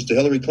she answers to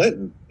Hillary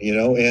Clinton,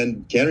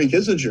 and Henry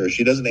Kissinger.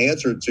 She doesn't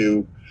answer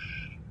to,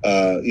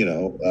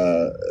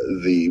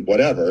 the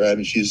whatever. I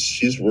mean,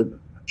 she's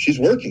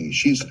working.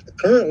 She's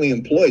currently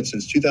employed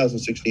since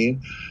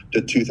 2016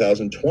 to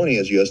 2020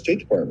 as U.S. State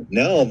Department.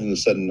 Now, all of a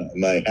sudden,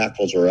 my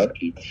hackles are up.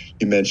 You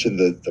mentioned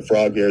the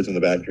frog hairs in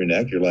the back of your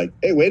neck. You're like,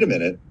 hey, wait a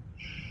minute.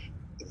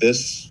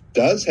 This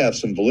does have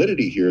some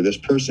validity here. This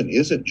person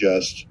isn't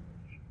just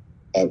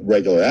a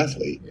regular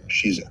athlete.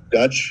 She's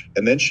Dutch,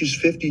 and then she's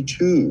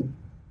 52,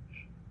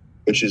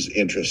 which is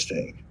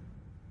interesting.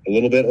 A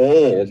little bit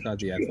old. Yeah, it's not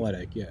the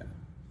athletic,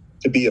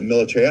 to be a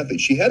military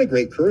athlete. She had a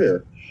great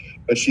career,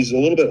 but she's a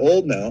little bit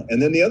old now.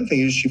 And then the other thing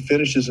is she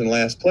finishes in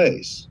last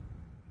place,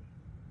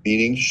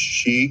 meaning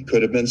she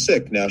could have been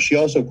sick. Now, she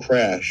also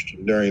crashed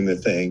during the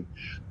thing.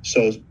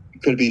 So it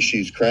could be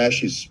she's crashed.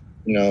 She's,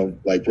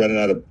 like running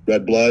out of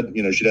red blood.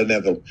 She doesn't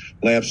have the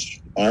Lance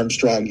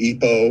Armstrong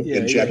EPO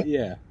injection.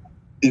 Yeah.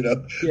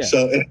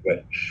 So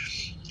anyway,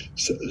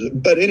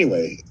 but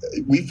anyway,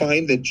 we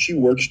find that she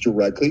works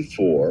directly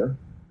for,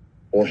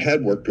 or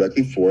had worked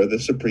directly for, the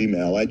Supreme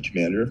Allied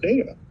Commander of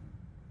NATO.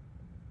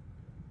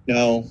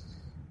 Now,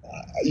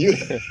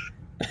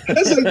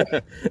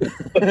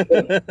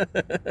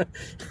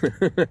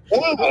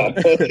 wow,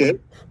 okay.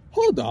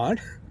 Hold on.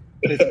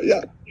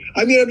 Yeah.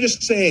 I mean, I'm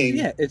just saying.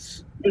 Yeah,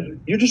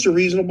 you're just a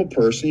reasonable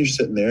person. You're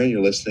sitting there and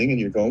you're listening and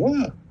you're going,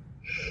 wow.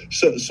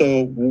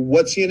 So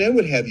what CNN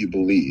would have you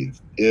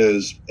believe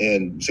is,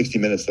 in 60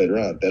 Minutes later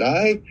on, that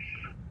I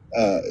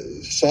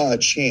saw a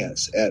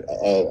chance at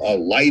a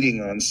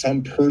lighting on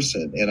some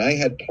person, and I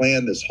had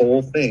planned this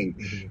whole thing,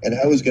 and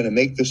I was going to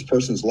make this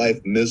person's life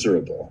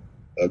miserable.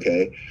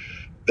 Okay,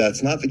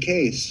 that's not the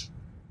case.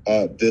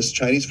 This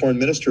Chinese foreign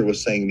minister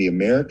was saying the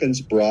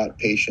Americans brought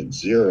patient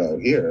zero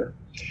here,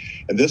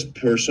 and this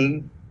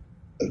person,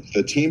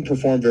 the team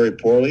performed very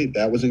poorly.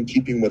 That was in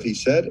keeping with what he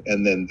said,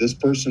 and then this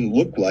person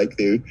looked like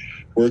they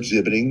were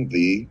exhibiting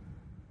the,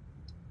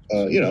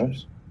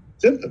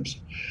 symptoms.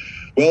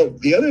 Well,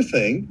 the other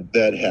thing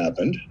that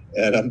happened,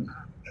 and I'm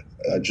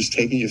just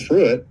taking you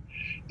through it,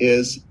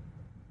 is,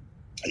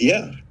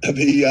 the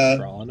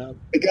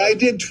guy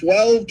did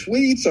 12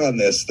 tweets on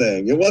this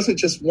thing. It wasn't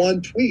just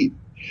one tweet.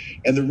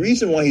 And the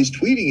reason why he's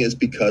tweeting is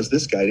because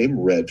this guy named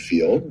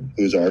Redfield,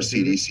 who's our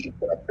CDC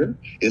director,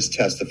 is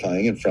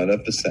testifying in front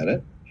of the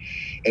Senate.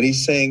 And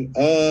he's saying,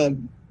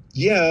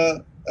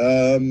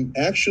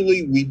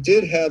 actually, we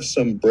did have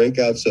some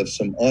breakouts of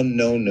some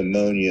unknown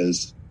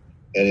pneumonias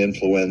and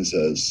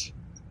influenzas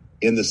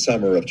in the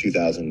summer of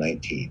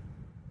 2019.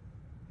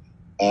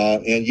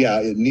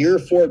 Near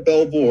Fort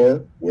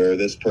Belvoir, where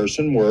this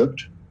person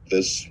worked,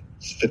 this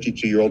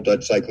 52-year-old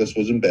Dutch cyclist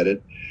was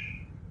embedded,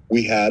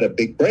 we had a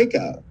big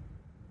breakout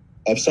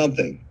of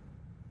something,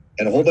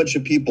 and a whole bunch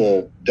of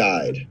people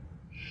died.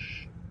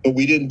 But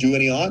we didn't do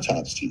any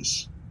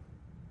autopsies.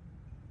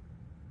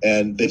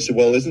 And they said,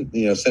 well,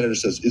 Senator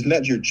says, isn't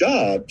that your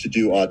job to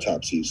do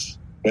autopsies?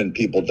 when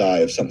people die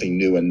of something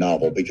new and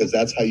novel, because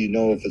that's how you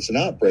know if it's an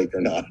outbreak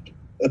or not.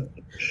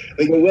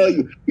 They go, well,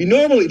 we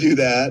normally do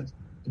that,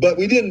 but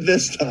we didn't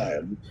this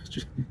time.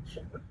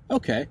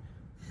 Okay.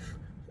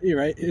 You're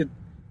right.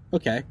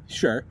 Okay,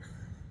 sure.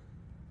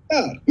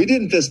 Yeah, we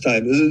didn't this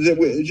time.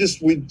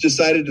 We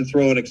decided to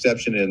throw an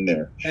exception in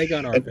there. Egg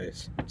on our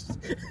face.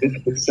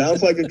 It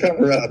sounds like a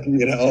cover-up,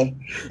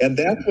 And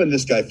that's when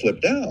this guy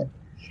flipped out.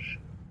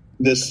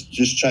 This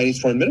just Chinese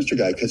foreign minister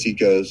guy, because he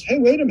goes, hey,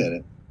 wait a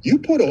minute. You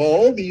put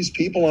all these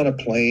people on a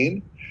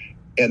plane,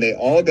 and they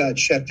all got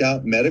checked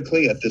out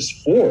medically at this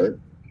Fort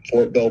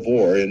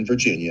Belvoir in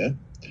Virginia,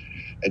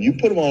 and you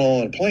put them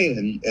all on a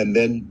plane, and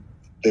then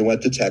they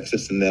went to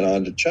Texas and then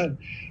on to China.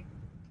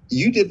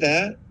 You did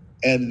that,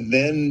 and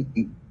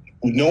then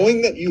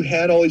knowing that you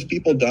had all these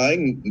people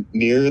dying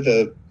near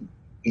the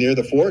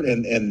fort,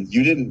 and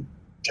you didn't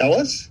tell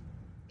us.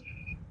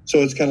 So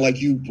it's kind of like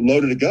you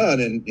loaded a gun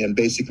and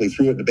basically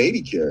threw it in a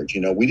baby carriage.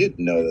 We didn't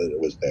know that it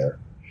was there.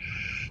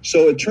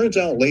 So it turns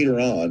out later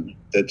on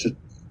that,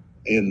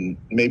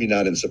 maybe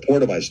not in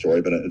support of my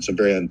story, but it's a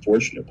very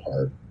unfortunate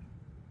part,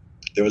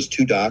 there was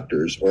two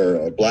doctors, or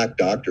a black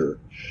doctor,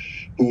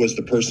 who was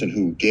the person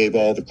who gave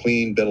all the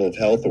clean bill of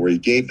health, or he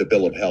gave the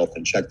bill of health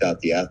and checked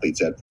out the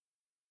athletes at.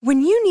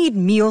 When you need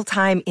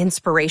mealtime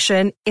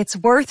inspiration, it's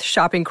worth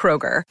shopping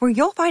Kroger, where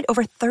you'll find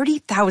over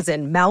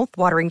 30,000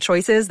 mouth-watering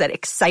choices that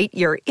excite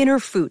your inner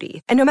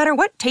foodie. And no matter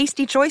what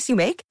tasty choice you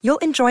make, you'll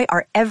enjoy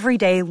our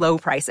everyday low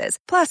prices,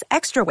 plus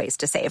extra ways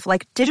to save,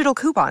 like digital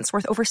coupons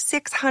worth over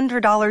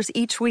 $600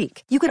 each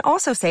week. You can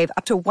also save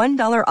up to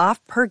 $1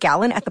 off per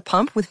gallon at the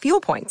pump with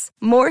fuel points.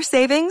 More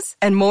savings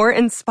and more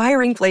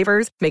inspiring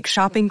flavors make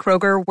shopping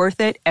Kroger worth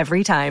it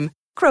every time.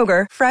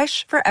 Kroger,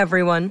 fresh for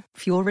everyone.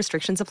 Fuel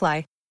restrictions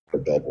apply.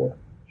 Belvoir,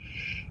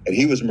 and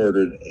he was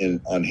murdered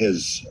on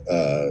his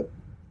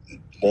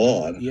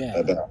lawn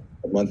about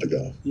a month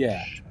ago.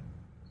 Yeah,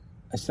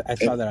 I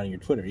saw that on your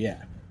Twitter.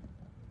 Yeah,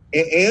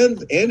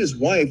 and his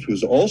wife,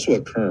 who's also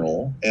a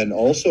colonel and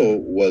also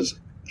was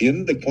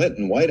in the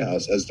Clinton White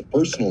House as the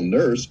personal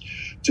nurse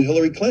to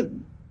Hillary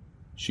Clinton.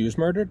 She was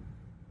murdered.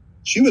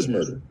 She was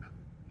murdered.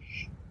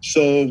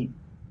 So.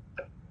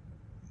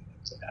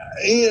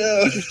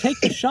 Just take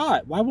the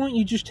shot. Why won't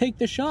you just take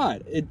the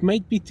shot? It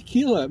might be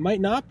tequila. It might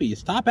not be.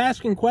 Stop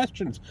asking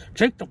questions.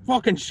 Take the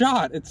fucking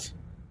shot. It's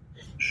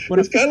kind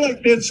of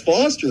like Vince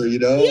Foster,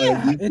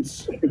 Yeah,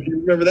 if you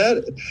remember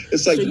that,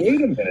 it's like,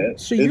 wait a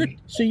minute.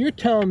 So you're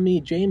telling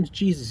me James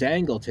G.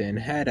 Zangleton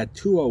had a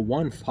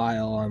 201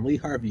 file on Lee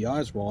Harvey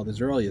Oswald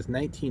as early as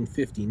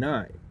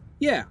 1959?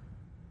 Yeah.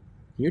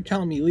 You're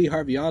telling me Lee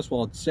Harvey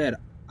Oswald said,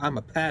 "I'm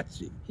a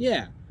patsy"?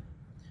 Yeah.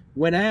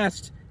 When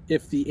asked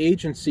if the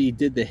agency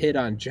did the hit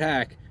on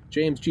Jack,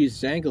 James G.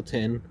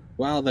 Zangleton,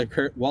 while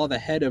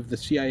the head of the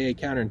CIA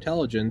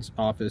counterintelligence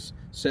office,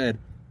 said,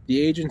 "The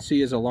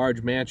agency is a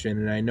large mansion,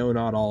 and I know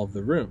not all of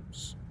the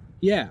rooms."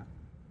 Yeah.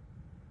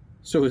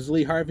 So is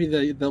Lee Harvey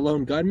the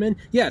lone gunman?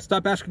 Yeah.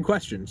 Stop asking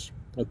questions.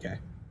 Okay.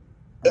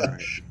 All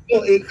right.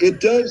 Well, it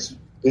does.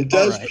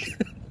 Right.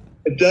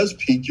 It does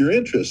pique your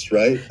interest,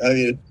 right? I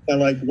mean, it's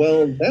kind of like,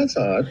 well, that's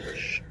odd.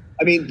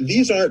 I mean,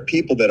 these aren't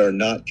people that are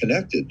not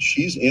connected.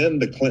 She's in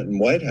the Clinton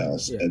White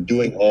House and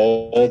doing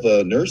all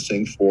the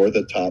nursing for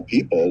the top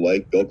people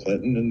like Bill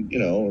Clinton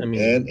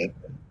and,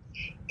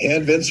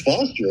 and Vince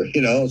Foster,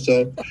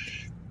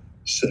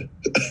 so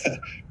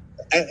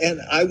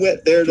and I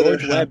went there.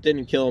 George Webb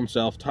didn't kill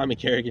himself. Tommy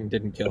Kerrigan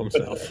didn't kill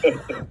himself.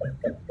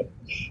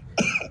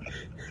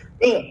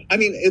 Well, I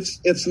mean,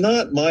 it's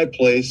not my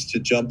place to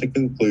jump to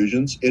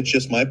conclusions. It's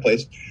just my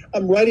place.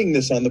 I'm writing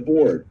this on the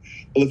board.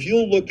 Well, if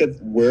you'll look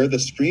at where the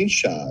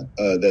screenshot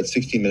that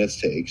 60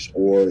 Minutes takes,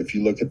 or if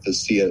you look at the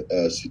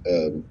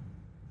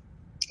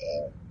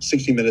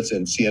 60 Minutes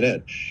and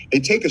CNN, they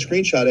take a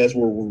screenshot as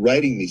we're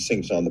writing these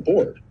things on the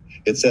board.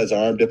 It says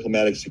Armed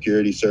Diplomatic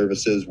Security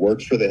Services,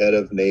 works for the head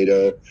of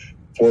NATO,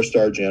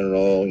 4-star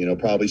general,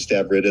 probably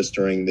Stavridis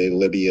during the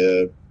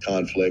Libya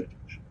conflict,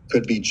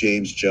 could be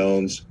James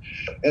Jones.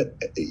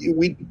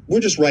 We're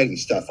just writing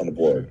stuff on the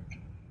board.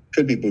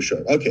 Could be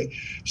Bouchard. Okay.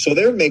 So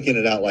they're making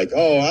it out like,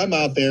 oh, I'm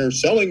out there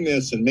selling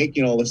this and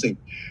making all this thing.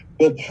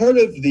 Well, part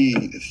of the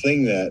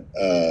thing that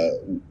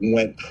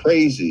went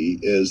crazy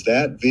is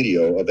that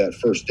video of that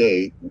first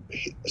day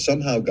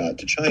somehow got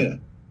to China.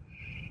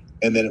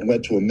 And then it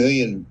went to 1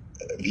 million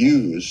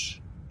views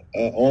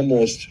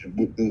almost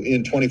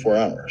in 24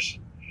 hours.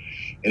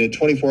 And in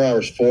 24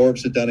 hours,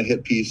 Forbes had done a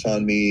hit piece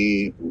on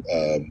me.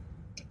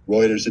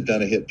 Reuters had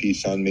done a hit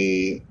piece on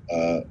me.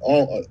 I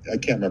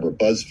can't remember,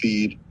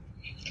 BuzzFeed.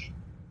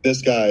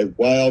 This guy,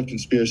 wild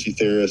conspiracy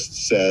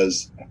theorist,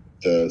 says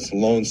the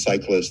lone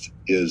cyclist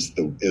is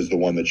the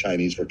one the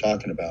Chinese were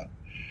talking about.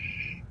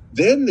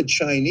 Then the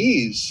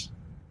Chinese,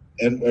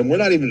 and we're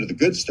not even to the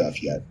good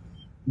stuff yet,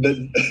 but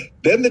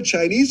then the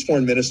Chinese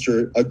foreign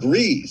minister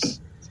agrees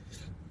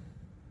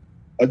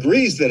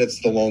that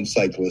it's the lone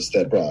cyclist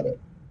that brought it.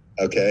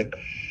 Okay.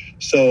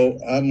 So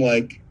I'm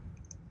like,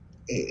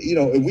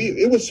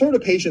 it was sort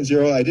of patient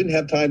zero. I didn't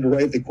have time to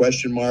write the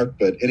question mark,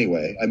 but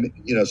anyway,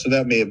 so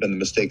that may have been the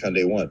mistake on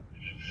day one.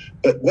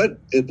 But what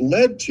it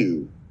led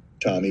to,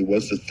 Tommy,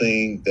 was the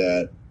thing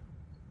that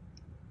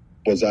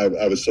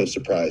I was so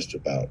surprised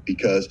about,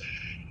 because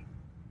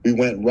we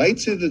went right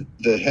to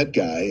the head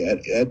guy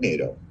at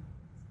NATO,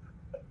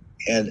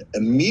 and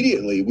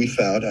immediately we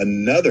found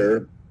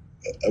another.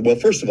 Well,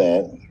 first of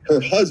all,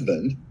 her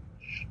husband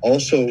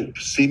also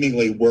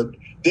seemingly worked.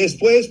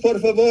 Después, por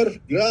favor,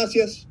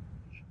 gracias.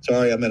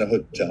 Sorry, I'm in a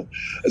hotel.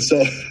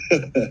 So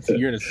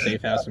you're in a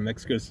safe house in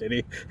Mexico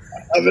City.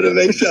 I'm in a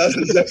safe house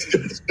in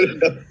Mexico City.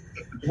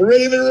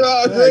 Raven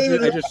Rock.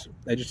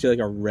 I just see like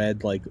a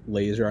red like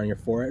laser on your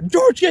forehead.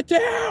 George, get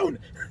down!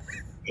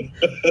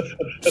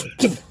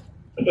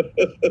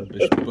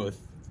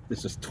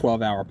 This is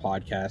 12-hour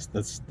podcast.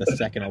 The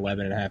second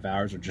 11 and a half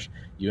hours are just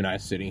you and I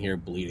sitting here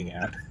bleeding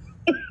out.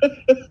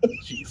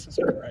 Jesus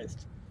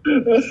Christ.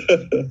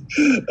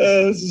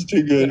 This is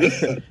too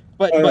good.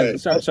 but right.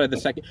 sorry, the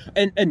second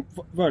and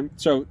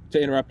so to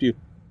interrupt you,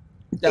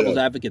 devil's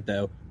advocate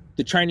though,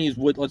 the Chinese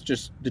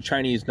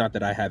not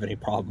that I have any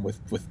problem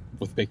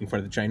with making fun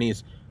of the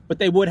Chinese, but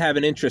they would have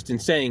an interest in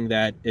saying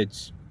that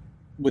it's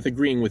with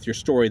agreeing with your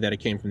story that it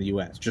came from the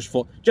U.S.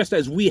 Just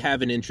as we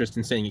have an interest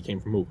in saying it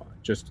came from Wuhan.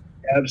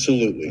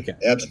 Absolutely. Okay.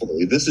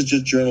 Absolutely. This is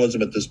just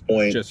journalism at this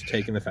point. Just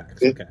taking the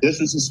facts. Okay. This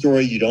is a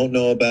story you don't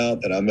know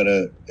about that I'm going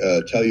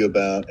to tell you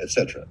about,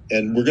 etc.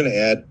 And we're going to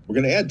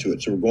add to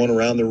it. So we're going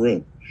around the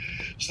room.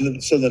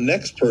 So the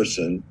next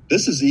person,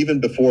 this is even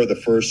before the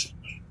first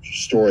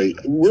story.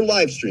 We're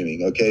live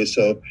streaming. Okay.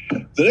 So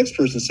the next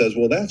person says,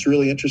 well, that's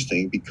really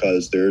interesting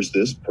because there's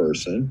this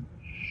person.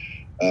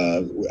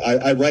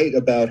 I write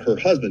about her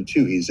husband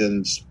too. He's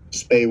in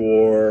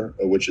SPAWAR,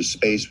 which is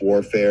space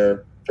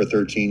warfare, for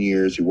 13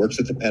 years. He works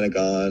at the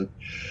Pentagon.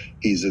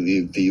 He's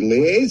the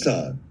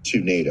liaison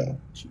to NATO.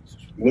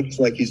 Looks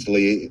like he's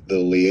the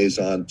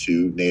liaison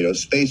to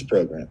NATO's space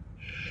program,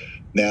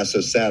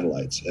 NASA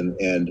satellites, and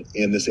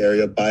in this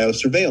area of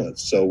biosurveillance.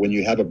 So when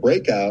you have a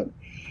breakout,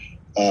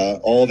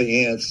 all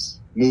the ants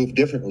move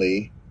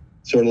differently.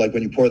 Sort of like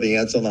when you pour the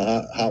ants on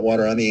the hot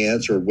water on the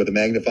ants, or with a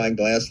magnifying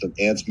glass, the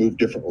ants move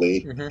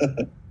differently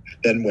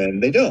than when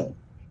they don't.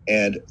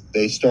 And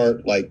they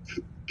start, like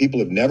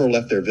people who've never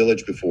left their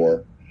village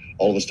before,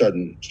 all of a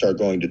sudden start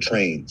going to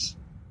trains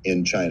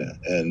in China.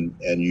 And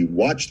you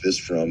watch this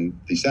from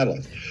the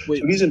satellites.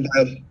 Wait, so he's in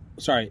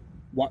sorry,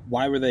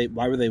 why were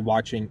they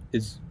watching?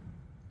 Is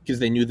because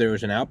they knew there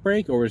was an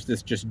outbreak, or is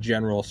this just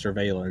general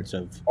surveillance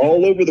of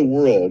all over the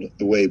world?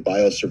 The way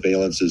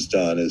biosurveillance is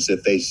done is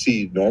if they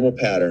see normal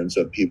patterns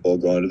of people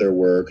going to their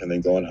work and then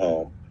going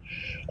home,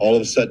 all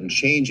of a sudden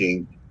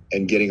changing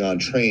and getting on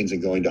trains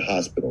and going to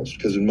hospitals,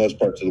 because in most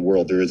parts of the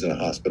world there isn't a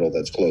hospital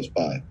that's close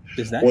by.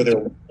 Does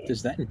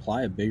that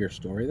imply a bigger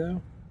story though?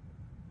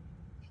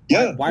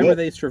 Yeah. Why were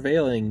they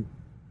surveilling?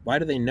 Why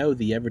do they know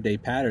the everyday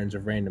patterns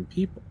of random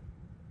people?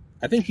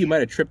 I think you might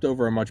have tripped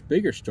over a much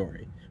bigger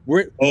story.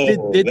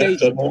 Did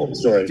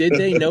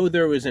they know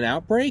there was an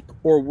outbreak,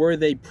 or were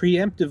they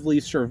preemptively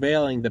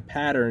surveilling the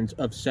patterns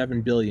of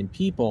 7 billion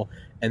people,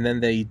 and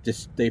then they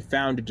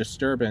found a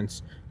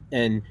disturbance,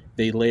 and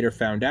they later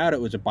found out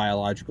it was a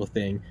biological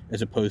thing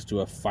as opposed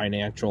to a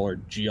financial or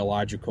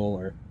geological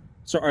or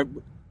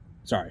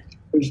sorry.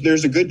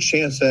 There's a good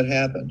chance that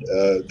happened.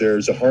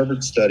 There's a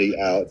Harvard study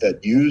out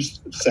that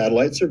used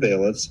satellite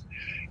surveillance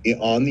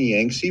on the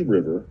Yangtze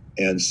River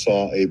and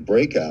saw a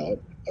breakout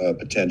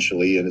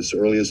potentially in as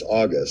early as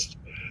August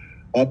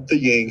up the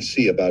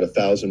Yangtze about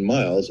 1,000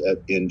 miles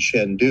in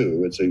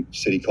Chengdu. It's a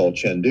city called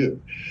Chengdu.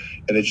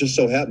 And it just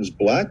so happens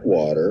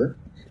Blackwater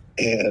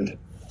and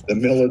the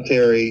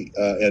military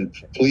and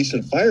police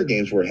and fire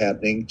games were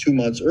happening 2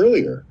 months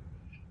earlier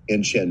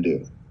in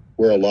Chengdu,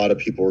 where a lot of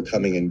people were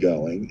coming and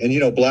going.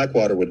 And,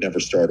 Blackwater would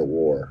never start a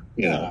war.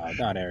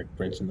 Not Eric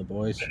Prince and the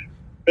boys.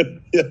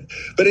 Yeah.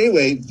 But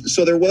anyway,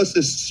 so there was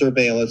this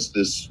surveillance,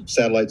 this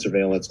satellite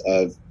surveillance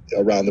of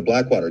around the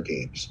Blackwater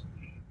games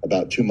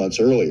about 2 months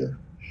earlier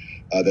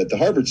that the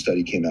Harvard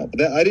study came out.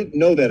 But I didn't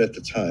know that at the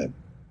time.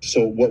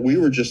 So what we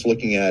were just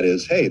looking at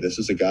is, hey, this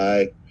is a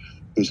guy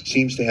who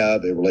seems to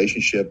have a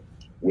relationship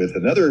with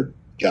another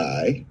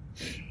guy,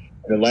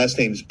 and the last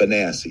name's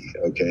Benassi,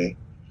 okay?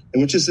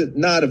 Which is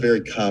not a very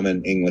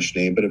common English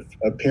name, but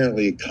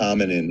apparently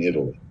common in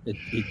Italy.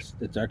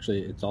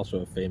 It's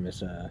also a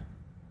famous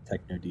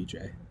techno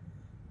DJ.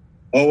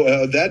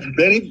 Oh, that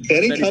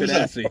Benny comes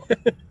Benassi.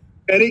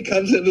 Benny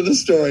comes into the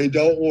story.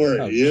 Don't worry.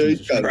 Oh,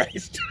 Jesus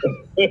Christ.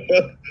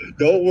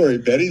 Don't worry.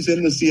 Benny's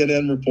in the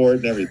CNN report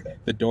and everything.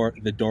 The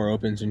door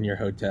opens in your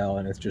hotel,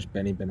 and it's just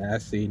Benny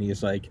Benassi, and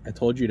he's like, I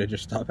told you to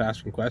just stop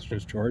asking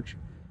questions, George.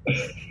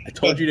 I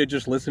told you to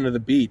just listen to the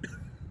beat.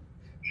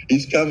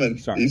 He's coming.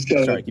 Sorry,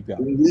 keep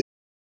going.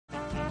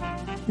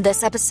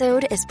 This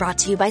episode is brought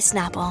to you by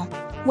Snapple.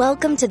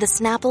 Welcome to the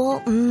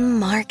Snapple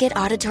Market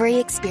Auditory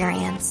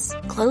Experience.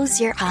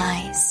 Close your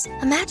eyes.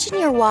 Imagine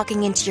you're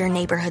walking into your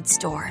neighborhood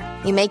store.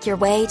 You make your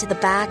way to the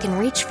back and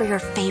reach for your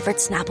favorite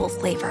Snapple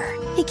flavor.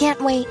 You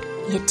can't wait.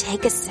 You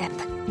take a sip.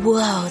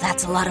 Whoa,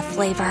 that's a lot of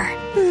flavor.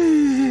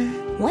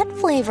 What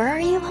flavor are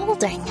you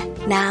holding?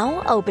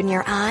 Now open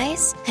your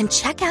eyes and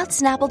check out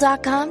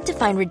Snapple.com to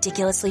find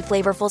ridiculously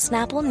flavorful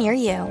Snapple near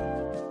you.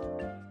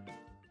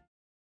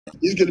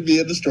 He's going to be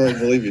in the story,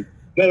 believe me.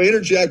 No,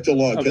 interject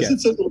along, because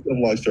it's a little bit of a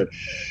long story.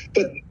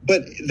 But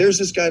there's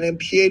this guy named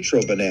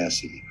Pietro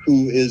Benassi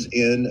who is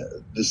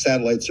in the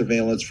satellite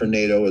surveillance for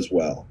NATO as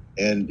well,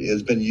 and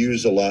has been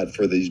used a lot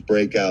for these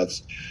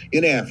breakouts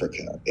in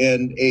Africa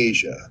and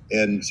Asia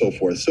and so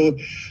forth. So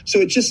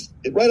it just,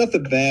 right off the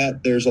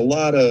bat, there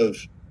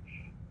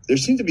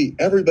seems to be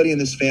everybody in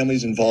this family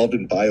is involved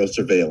in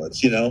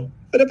biosurveillance,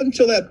 But up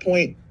until that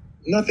point,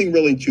 nothing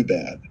really too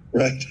bad,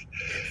 right?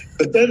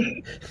 But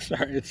then...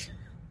 Sorry, it's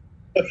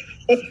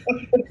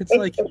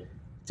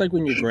like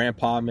when your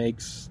grandpa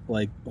makes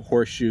like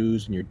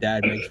horseshoes and your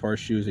dad makes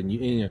horseshoes, and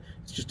you know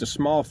it's just a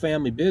small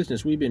family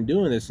business. We've been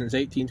doing this since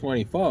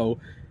 1824.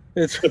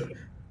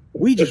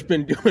 We just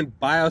been doing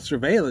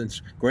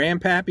biosurveillance.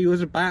 Grandpappy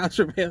was a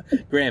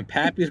biosurveillance.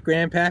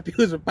 Grandpappy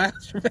was a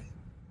biosurveillance.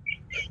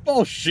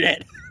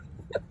 Bullshit.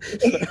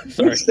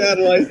 Sorry. With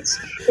satellites.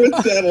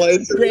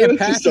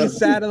 Grandpappy's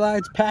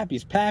satellites.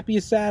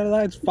 Pappy's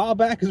satellites. Far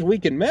back as we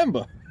can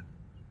remember.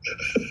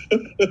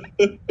 I'm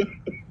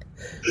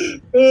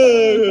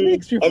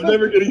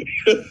never going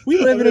to... We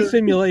live in a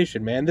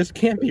simulation, man. This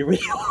can't be real.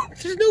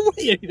 There's no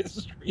way any of this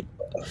is real.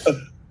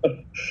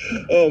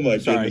 Oh, my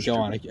goodness. Sorry, go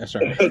on.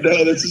 Sorry.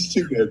 No, this is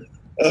too good.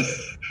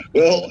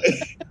 Well,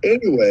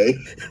 anyway,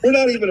 we're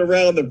not even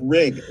around the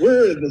ring.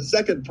 We're in the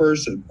second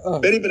person. Oh.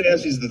 Benny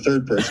Benassi's the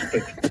third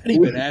person. Benny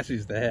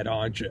Benassi's the head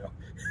honcho.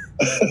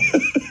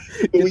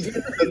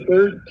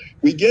 But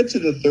we get to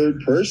the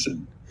third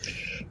person.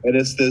 And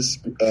it's this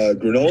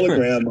granola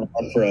grandma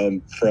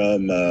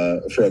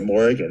from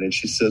Oregon, and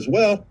she says,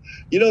 "Well,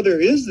 there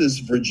is this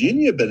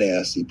Virginia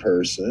Benassi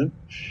person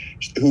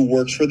who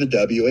works for the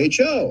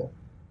WHO,"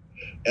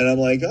 and I'm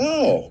like,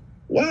 "Oh,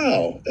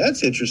 wow,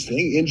 that's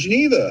interesting. In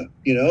Geneva,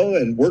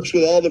 and works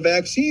with all the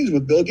vaccines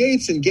with Bill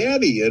Gates and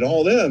Gabby and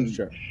all them."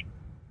 Sure.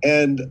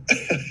 And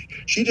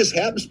she just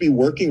happens to be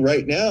working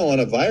right now on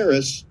a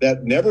virus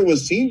that never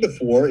was seen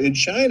before in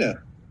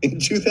China in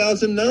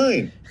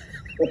 2009.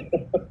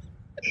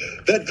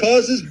 That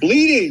causes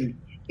bleeding,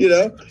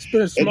 It's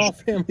been a small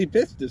family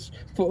business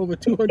for over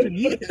 200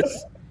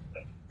 years.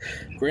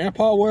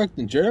 Grandpa worked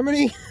in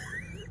Germany.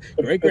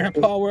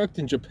 Great-grandpa worked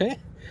in Japan.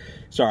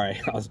 Sorry,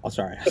 I'll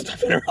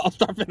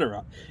stop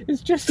interrupting.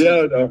 It's just...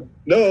 No,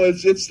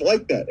 it's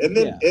like that. And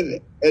then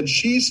and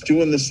she's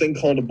doing this thing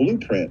called a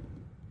blueprint.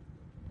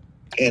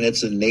 And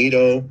it's a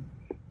NATO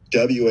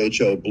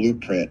WHO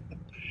blueprint.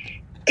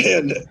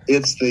 And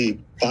it's the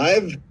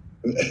 5...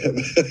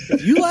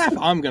 If you laugh,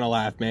 I'm gonna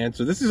laugh, man.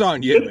 So this is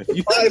on you.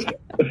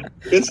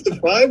 It's the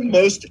 5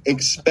 most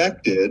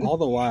expected. All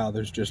the while,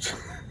 there's just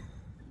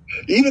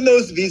even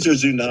these are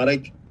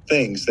zoonotic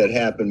things that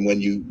happen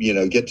when you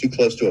get too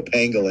close to a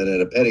pangolin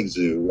at a petting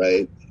zoo,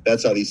 right?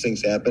 That's how these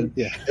things happen.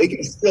 Yeah, they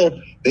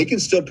can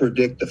still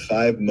predict the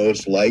 5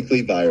 most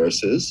likely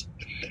viruses,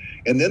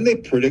 and then they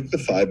predict the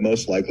 5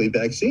 most likely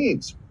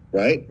vaccines,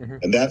 right? Mm-hmm.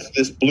 And that's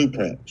this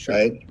blueprint, sure.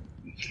 Right?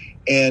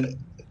 And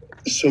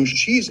so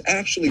she's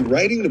actually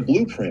writing the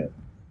blueprint.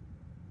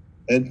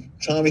 And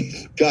Tommy,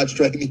 God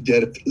strike me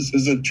dead if this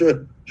isn't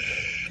true.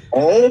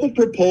 All the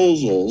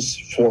proposals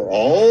for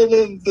all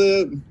of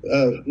the,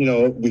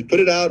 we put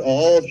it out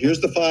here's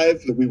the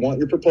 5 that we want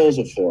your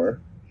proposal for.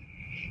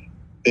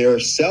 They're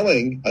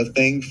selling a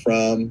thing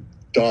from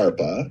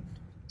DARPA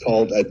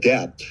called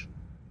Adept,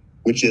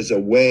 which is a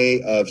way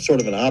of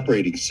sort of an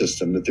operating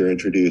system that they're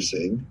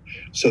introducing,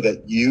 so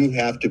that you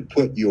have to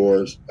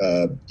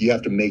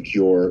make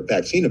your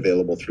vaccine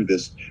available through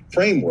this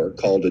framework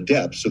called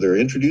Adept. So they're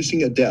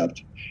introducing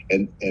Adept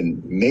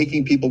and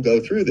making people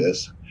go through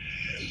this.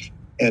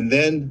 And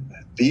then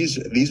these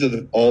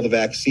are all the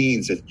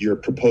vaccines that you're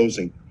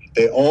proposing.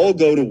 They all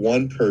go to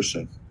one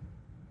person,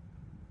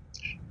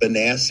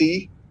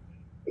 Benassi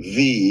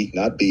V,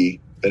 not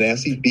B,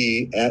 Benassi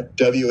B at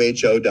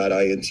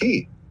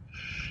who.int.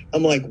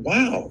 I'm like,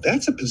 wow,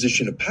 that's a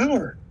position of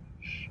power.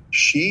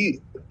 She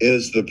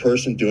is the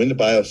person doing the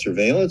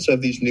biosurveillance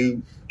of these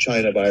new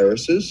China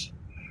viruses.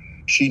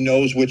 She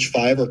knows which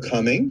 5 are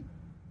coming.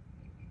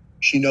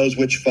 She knows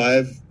which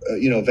 5,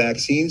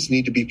 vaccines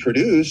need to be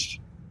produced.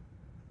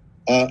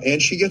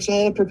 And she gets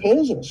all the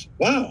proposals.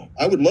 Wow,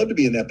 I would love to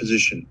be in that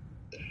position,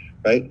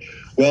 right?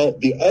 Well,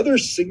 the other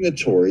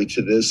signatory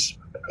to this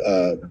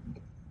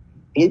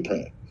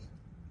blueprint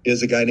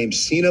is a guy named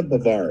Sina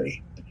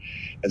Bavari.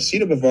 And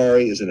Sina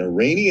Bavari is an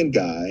Iranian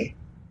guy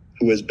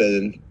who's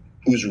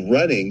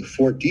running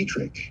Fort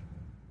Detrick,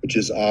 which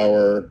is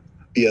our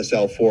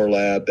BSL-4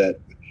 lab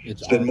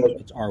it's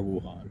our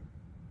Wuhan.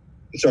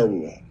 It's our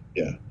Wuhan,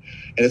 yeah.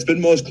 And it's been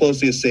most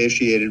closely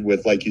associated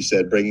with, like you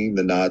said, bringing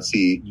the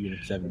Nazi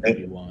Unit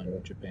 731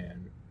 in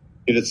Japan.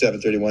 Unit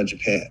 731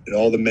 Japan, and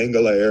all the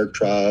Mengele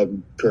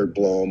Airtraum, Kurt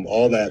Blom,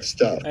 all that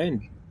stuff.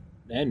 And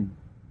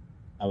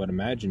I would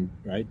imagine,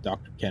 right,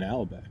 Dr. Ken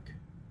Albeck,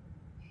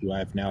 who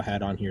I've now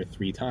had on here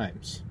 3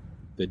 times.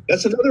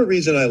 That's another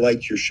reason I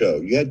liked your show.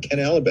 You had Ken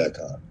Allebeck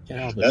on. Ken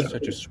Allebeck's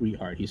such a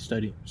sweetheart. He's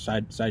studying.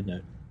 Side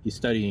note: he's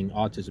studying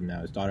autism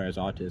now. His daughter has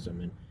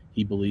autism, and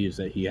he believes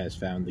that he has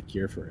found the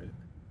cure for it.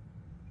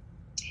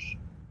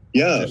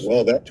 Yeah,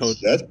 well, that's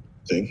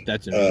thing.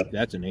 That's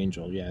an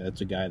angel. Yeah,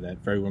 that's a guy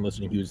that, for everyone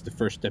listening, he was the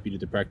first deputy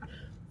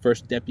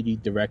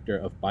director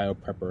of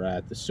Bioweapon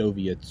at the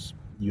Soviets'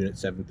 Unit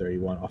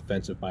 731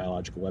 Offensive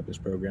Biological Weapons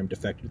Program,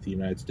 defected to the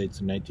United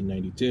States in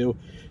 1992,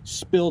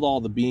 spilled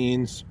all the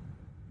beans,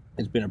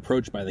 has been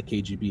approached by the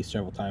KGB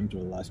several times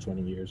over the last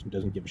 20 years and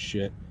doesn't give a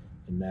shit,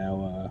 and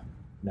now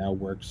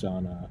works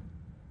on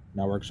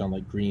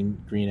like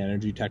green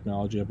energy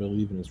technology, I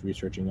believe, and is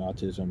researching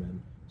autism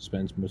and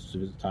spends most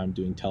of his time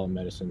doing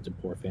telemedicine to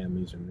poor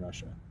families in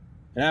Russia.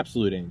 An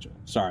absolute angel.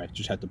 Sorry,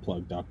 just had to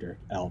plug Dr.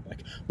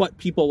 Allebeck. But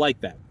people like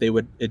that.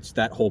 It's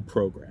that whole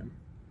program.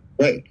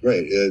 Right.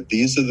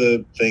 These are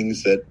the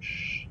things that,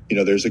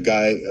 there's a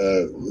guy,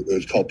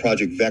 it's called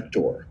Project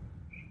Vector,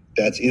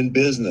 that's in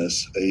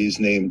business. He's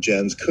named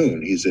Jens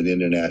Kuhn. He's an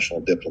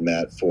international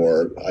diplomat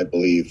for, I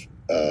believe,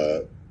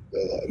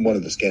 one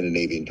of the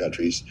Scandinavian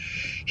countries.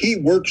 He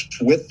works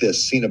with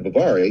this Sina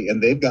Bavari,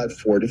 and they've got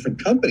 4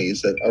 different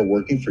companies that are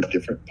working for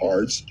different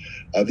parts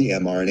of the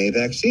mRNA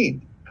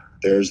vaccine.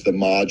 There's the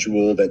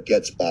module that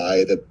gets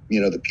by the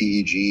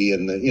PEG,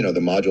 and the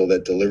module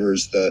that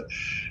delivers the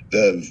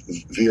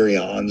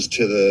virions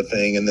to the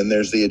thing, and then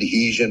there's the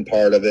adhesion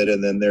part of it,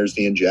 and then there's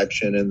the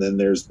injection, and then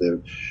there's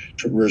the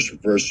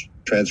reverse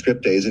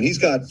transcriptase. And he's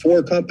got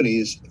 4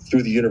 companies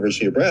through the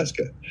University of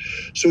Nebraska.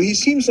 So he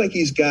seems like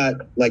he's got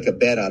like a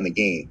bet on the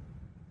game.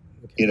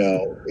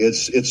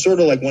 It's sort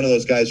of like one of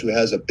those guys who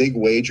has a big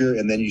wager,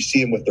 and then you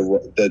see him with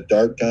the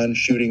dart gun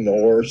shooting the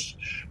horse,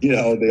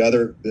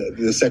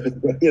 the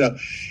secretary,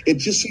 it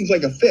just seems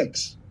like a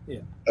fix. Yeah.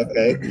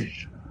 Okay.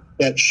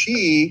 That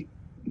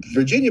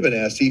Virginia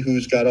Benassi,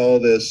 who's got all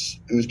this,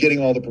 who's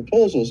getting all the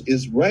proposals,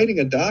 is writing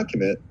a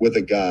document with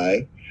a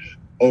guy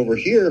over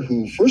here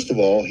who, first of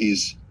all,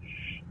 he's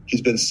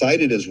been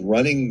cited as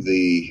running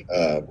the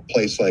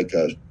place like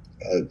a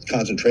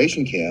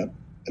concentration camp.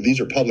 And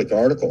these are public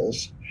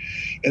articles.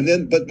 And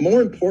then, but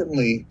more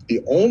importantly,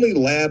 the only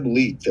lab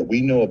leak that we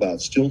know about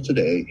still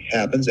today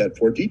happens at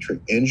Fort Detrick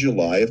in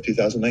July of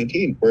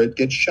 2019, where it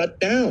gets shut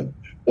down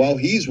while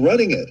he's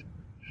running it.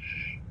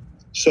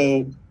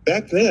 So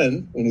back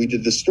then, when we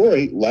did the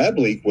story, lab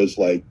leak was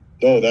like,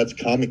 oh, that's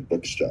comic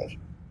book stuff.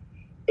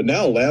 But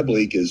now lab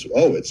leak is,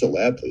 it's a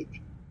lab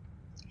leak.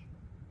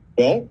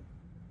 Well,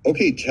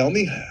 okay, tell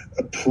me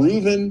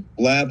proven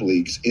lab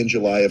leaks in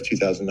July of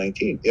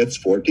 2019. It's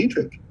Fort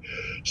Detrick.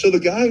 So the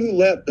guy who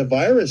let the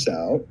virus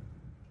out,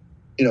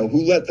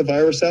 who let the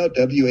virus out,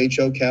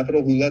 WHO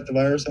Capital, who let the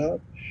virus out,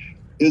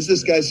 is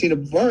this guy, Sina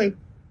Bavari.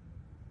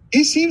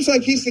 He seems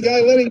like he's the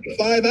guy letting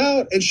 5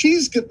 out, and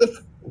she's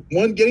the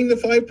one getting the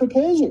 5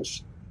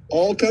 proposals,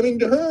 all coming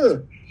to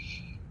her.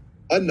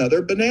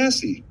 Another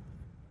Benassi.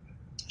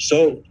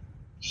 So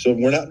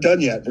we're not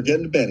done yet. We're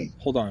getting to Benny.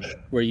 Hold on.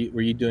 Were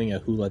you doing a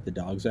who let the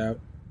dogs out?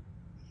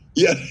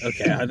 Yeah.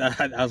 Okay.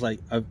 I was like,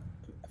 I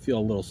feel a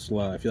little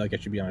slow. I feel like I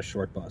should be on a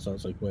short bus. I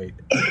was like, wait.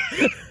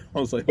 I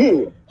was like,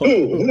 who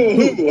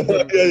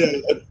let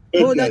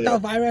the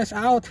virus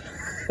out?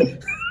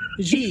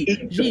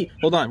 G.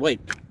 Hold on,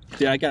 wait.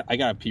 Dude, I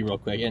gotta pee real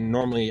quick. And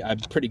normally I'm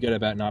pretty good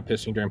about not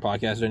pissing during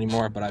podcasts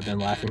anymore, but I've been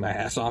laughing my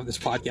ass off this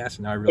podcast,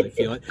 and now I really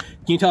feel it.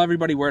 Can you tell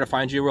everybody where to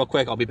find you real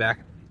quick? I'll be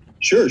back.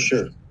 Sure.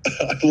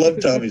 I love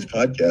Tommy's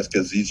podcast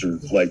because these are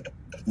like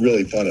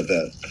really fun at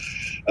that.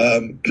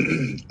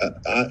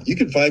 You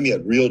can find me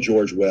at Real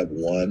George Webb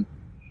 1.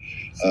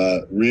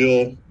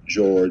 Real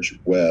George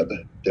Webb,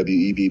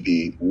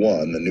 WEBB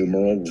 1. The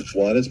numeral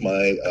 1 is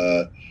my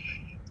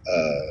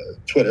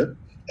Twitter.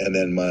 And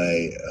then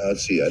my,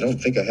 let's see, I don't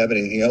think I have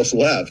anything else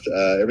left.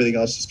 Everything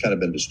else has kind of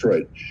been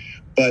destroyed.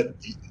 But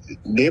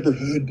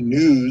Neighborhood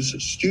News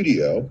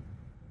Studio,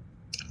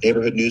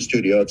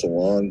 it's a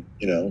long,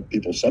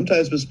 people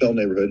sometimes misspell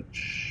neighborhood.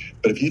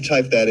 But if you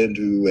type that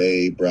into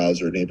a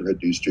browser, Neighborhood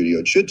News Studio,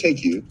 it should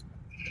take you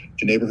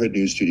to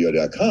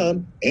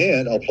neighborhoodnewsstudio.com.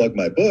 And I'll plug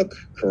my book,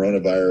 Corona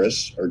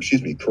Roadshow,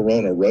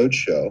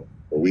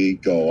 where we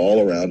go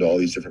all around all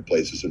these different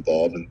places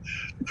involved in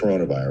the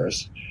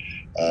coronavirus.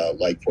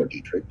 Like Fort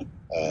Detrick.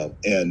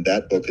 And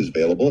that book is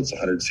available. It's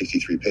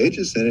 163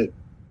 pages, and it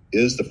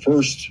is the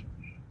first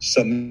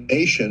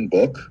summation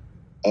book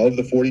of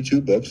the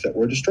 42 books that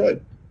were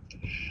destroyed.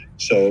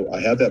 So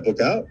I have that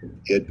book out.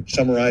 It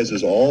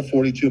summarizes all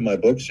 42 of my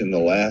books in the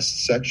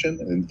last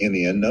section in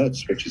the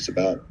endnotes, which is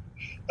about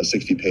a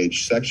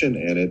 60-page section,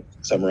 and it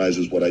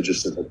summarizes what I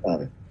just said with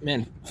Tommy.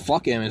 Man,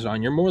 fuck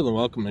Amazon. You're more than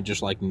welcome to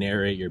just like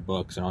narrate your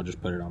books, and I'll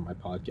just put it on my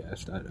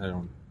podcast. I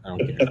don't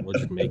care. We'll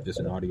just make this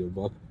an audio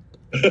book.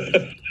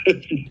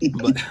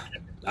 But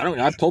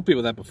I've told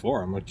people that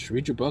before. I'm like, just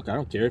read your book. I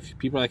don't care if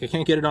people are like, I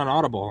can't get it on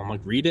Audible. I'm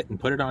like, read it and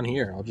put it on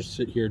here. I'll just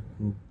sit here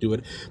and do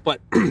it.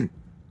 But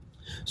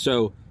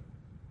so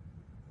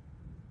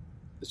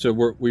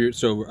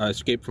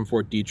escape from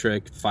Fort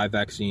Detrick, 5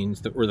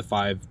 vaccines, or the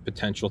 5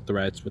 potential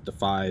threats with the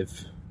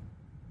 5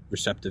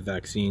 receptive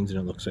vaccines, and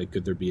it looks like,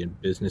 could there be a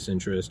business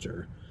interest,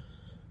 or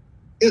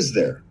is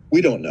there?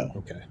 We don't know.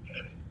 Okay.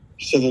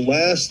 So the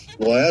last,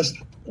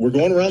 we're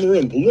going around the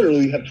room.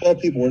 Literally, we have 12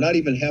 people. We're not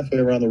even halfway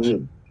around the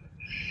room.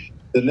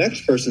 The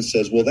next person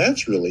says, well,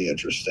 that's really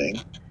interesting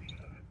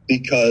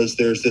because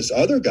there's this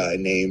other guy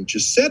named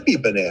Giuseppe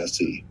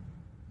Benassi.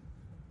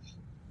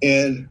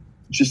 And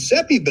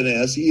Giuseppe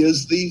Benassi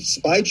is the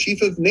spy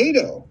chief of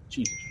NATO.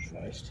 Jesus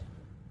Christ.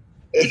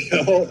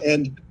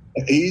 And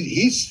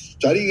he's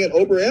studying at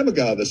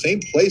Oberammergau, the same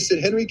place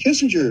that Henry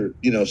Kissinger,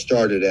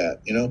 started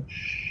at,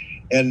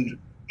 and,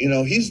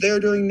 he's there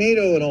during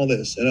NATO and all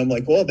this. And I'm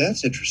like, well,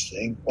 that's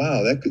interesting.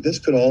 Wow, this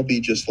could all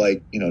be just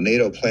like,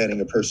 NATO planning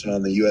a person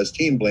on the U.S.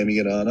 team, blaming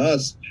it on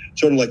us,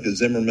 sort of like the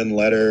Zimmerman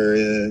letter,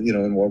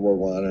 in World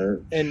War I,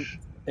 or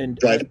and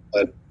driving.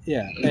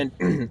 Yeah,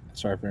 and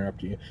sorry for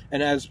interrupting you.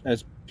 And as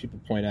people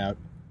point out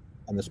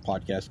on this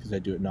podcast, because I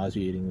do it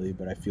nauseatingly,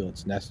 but I feel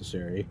it's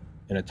necessary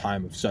in a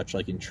time of such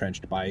like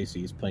entrenched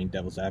biases, playing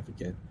devil's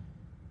advocate,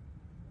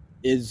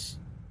 is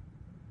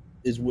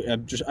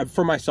just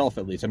for myself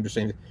at least. I'm just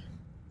saying,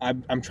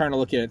 I'm trying to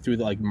look at it through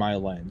my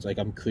lens. Like,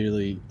 I'm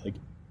clearly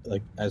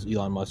like as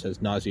Elon Musk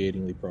says,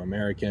 nauseatingly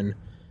pro-American.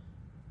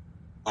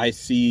 I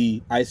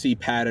see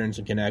patterns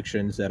and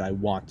connections that I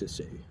want to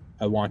see.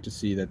 I want to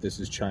see that this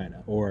is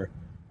China, or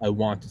I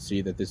want to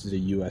see that this is a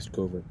U.S.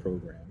 covert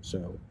program.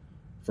 So,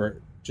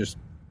 just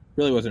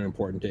really wasn't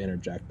important to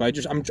interject. But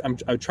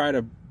I try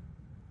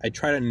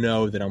to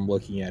know that I'm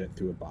looking at it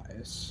through a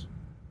bias.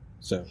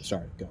 So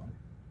sorry, go on.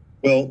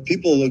 Well,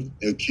 people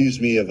accuse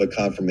me of a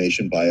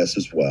confirmation bias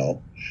as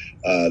well.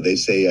 They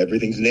say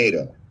everything's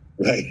NATO,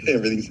 right?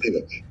 Everything's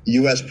NATO.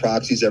 U.S.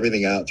 proxies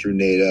everything out through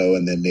NATO,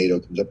 and then NATO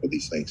comes up with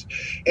these things.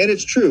 And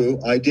it's true.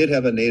 I did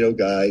have a NATO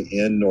guy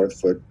in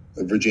Norfolk,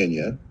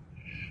 Virginia,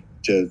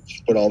 to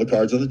put all the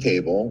cards on the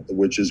table,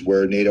 which is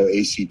where NATO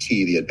ACT,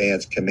 the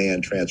Advanced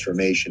Command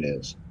Transformation,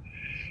 is.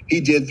 He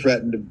did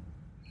threaten to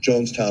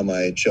Jonestown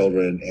my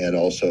children, and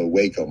also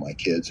Waco my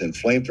kids, and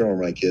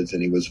Flamethrower my kids,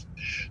 and he was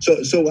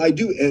so I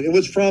do. It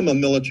was from a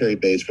military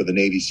base where the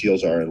Navy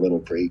SEALs are in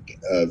Little Creek,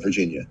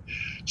 Virginia.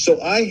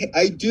 So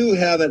I do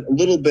have a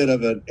little bit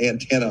of an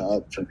antenna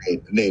up for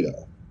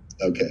NATO.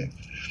 Okay.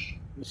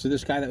 So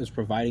this guy that was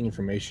providing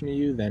information to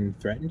you then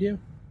threatened you?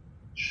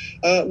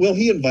 Well,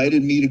 he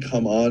invited me to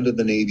come on to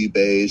the Navy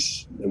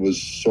base. It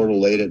was sort of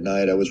late at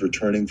night. I was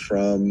returning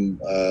from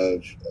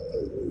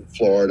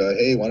Florida.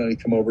 Hey, why don't you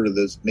come over to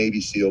this Navy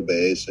SEAL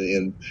base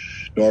in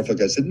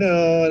Norfolk? I said,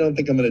 no, I don't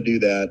think I'm going to do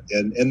that.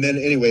 And then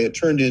anyway, it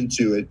turned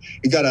into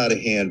it got out of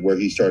hand where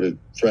he started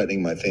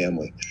threatening my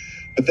family.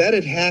 But that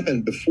had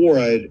happened before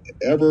I'd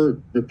ever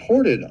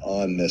reported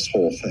on this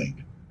whole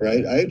thing,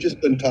 right? I had just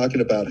been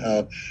talking about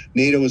how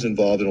NATO was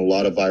involved in a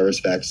lot of virus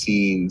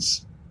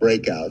vaccines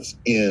breakouts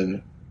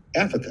in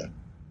Africa.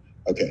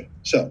 Okay,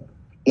 so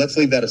let's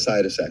leave that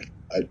aside a second.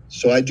 I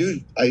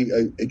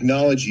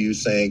acknowledge you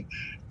saying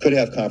could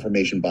have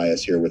confirmation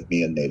bias here with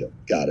me and NATO.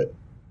 Got it.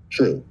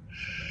 True.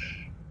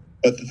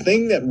 But the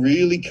thing that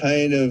really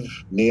kind of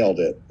nailed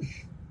it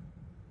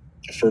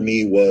for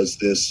me was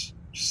this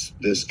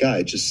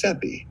guy,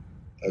 Giuseppe.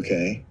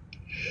 Okay,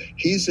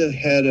 he's the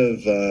head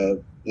of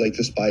the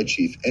spy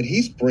chief, and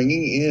he's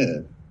bringing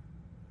in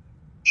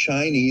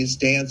Chinese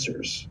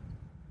dancers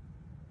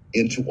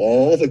into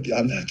all the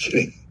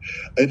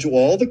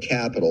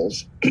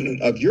capitals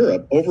of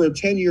Europe over a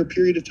 10-year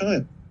period of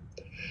time.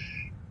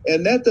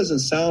 And that doesn't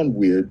sound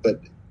weird,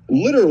 but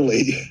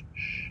literally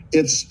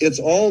it's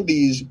all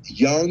these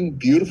young,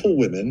 beautiful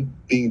women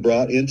being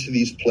brought into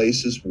these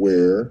places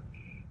where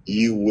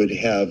you would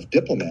have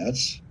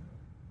diplomats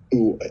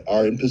who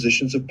are in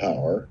positions of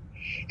power,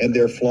 and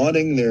they're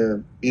flaunting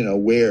their,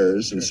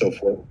 wares and so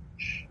forth.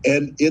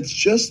 And it's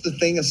just the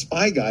thing a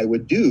spy guy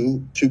would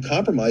do to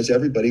compromise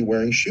everybody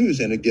wearing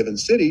shoes in a given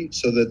city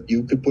so that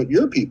you could put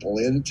your people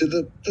into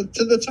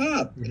the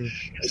top. Mm-hmm.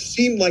 It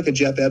seemed like a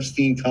Jeff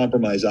Epstein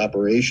compromise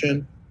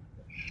operation,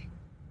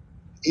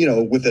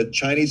 with the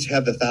Chinese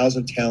have the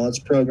 1,000 Talents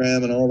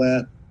program and all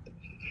that.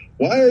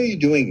 Why are you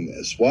doing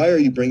this? Why are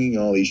you bringing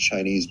all these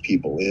Chinese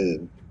people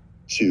in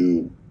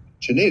to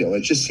NATO?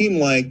 It just seemed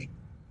like,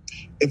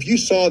 if you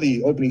saw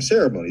the opening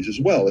ceremonies as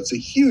well, it's a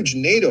huge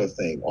NATO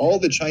thing. All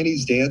the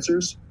Chinese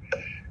dancers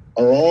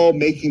are all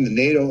making the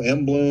NATO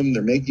emblem.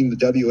 They're making the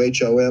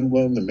WHO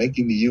emblem. They're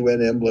making the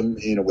UN emblem,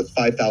 with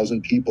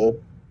 5,000 people.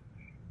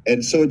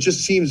 And so it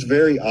just seems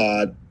very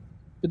odd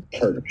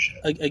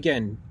partnership.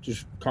 Again,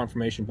 just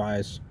confirmation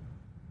bias.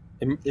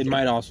 It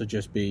might also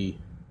just be,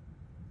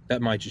 that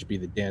might just be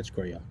the dance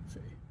choreography.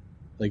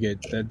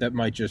 That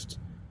might just,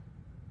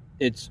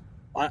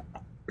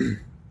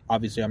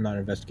 obviously I'm not an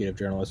investigative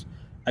journalist.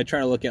 I try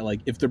to look at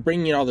if they're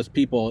bringing in all these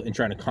people and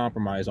trying to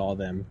compromise all of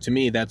them. To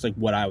me, that's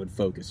what I would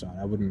focus on.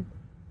 I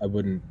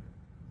wouldn't.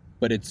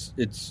 But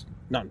it's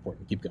not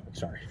important. Keep going.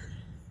 Sorry.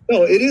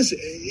 No, it is.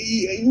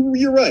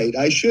 You're right.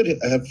 I should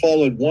have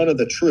followed one of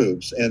the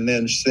troops and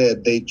then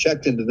said they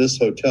checked into this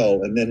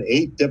hotel, and then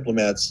 8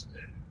 diplomats,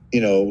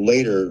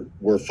 later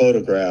were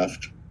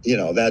photographed.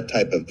 That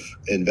type of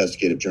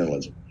investigative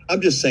journalism.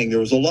 I'm just saying there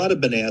was a lot of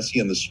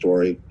Benassi in the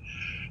story.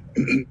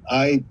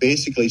 I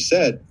basically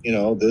said,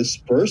 this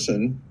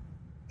person,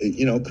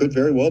 could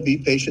very well be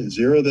patient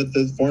zero that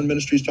the foreign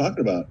ministry is talking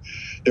about.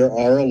 There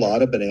are a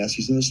lot of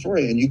Benassis in the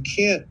story, and you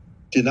can't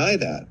deny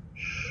that.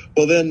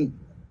 Well, then,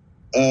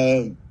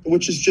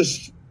 which is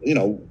just,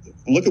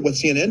 look at what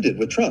CNN did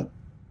with Trump.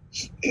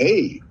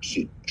 Hey,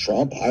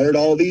 Trump hired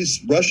all these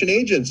Russian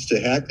agents to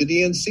hack the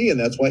DNC, and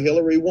that's why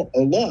Hillary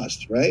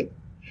lost, right?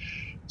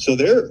 So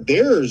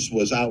theirs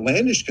was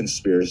outlandish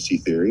conspiracy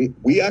theory.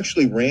 We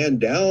actually ran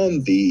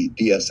down the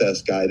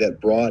DSS guy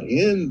that brought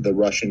in the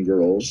Russian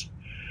girls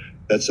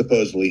that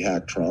supposedly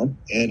hacked Trump,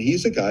 and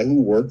he's a guy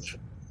who worked.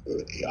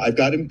 I've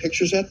got him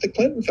pictures at the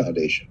Clinton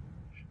Foundation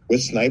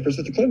with snipers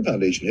at the Clinton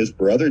Foundation. His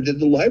brother did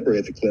the library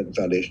at the Clinton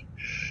Foundation.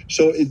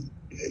 So,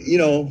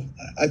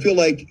 I feel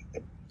like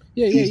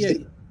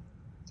these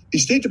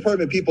State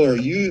Department people are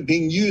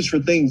being used for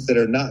things that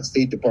are not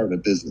State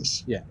Department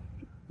business. Yeah.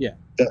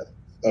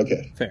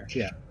 Okay. Fair.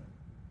 Yeah.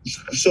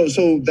 So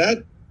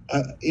that,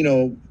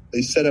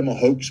 they said I'm a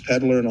hoax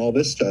peddler and all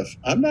this stuff.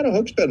 I'm not a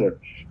hoax peddler.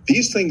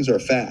 These things are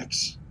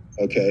facts.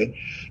 Okay.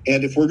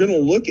 And if we're going to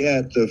look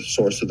at the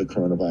source of the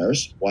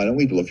coronavirus, why don't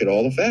we look at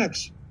all the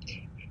facts?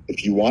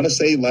 If you want to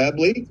say lab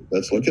leak,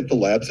 let's look at the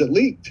labs that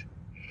leaked.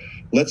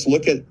 Let's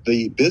look at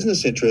the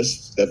business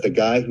interests that the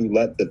guy who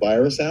let the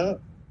virus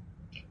out.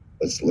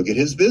 Let's look at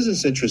his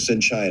business interests in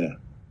China.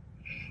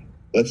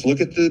 Let's look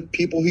at the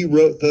people he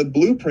wrote the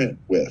blueprint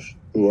with.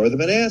 Who are the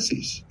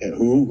Benassis? And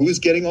who's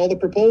getting all the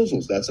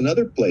proposals? That's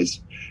another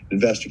place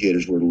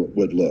investigators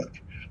would look.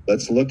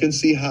 Let's look and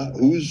see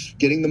who's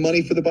getting the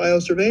money for the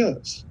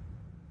biosurveillance,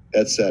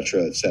 et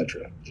cetera, et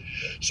cetera.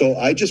 So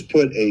I just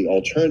put a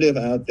alternative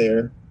out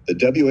there. The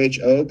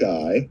WHO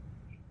guy,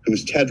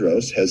 who's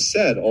Tedros, has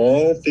said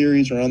all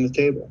theories are on the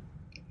table.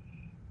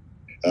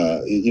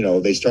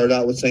 They started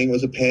out with saying it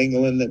was a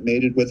pangolin that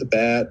mated with a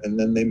bat, and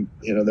then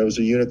there was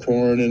a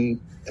unicorn, and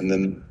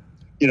then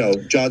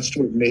Jon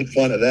Stewart made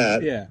fun of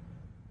that. Yeah,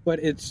 but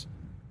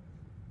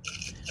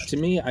to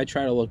me, I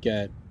try to look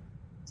at.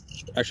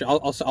 Actually,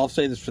 I'll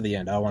say this for the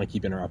end. I don't want to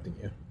keep interrupting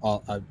you.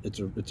 It's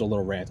a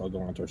little rant. I'll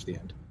go on towards the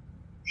end.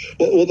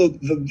 Well,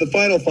 the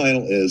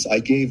final is I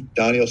gave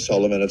Donnie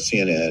O'Sullivan of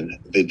CNN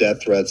the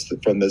death threats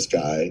from this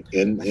guy.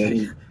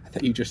 I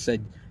thought you just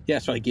said. Yeah,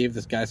 so I gave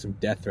this guy some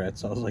death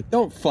threats. I was like,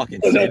 don't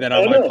fucking say that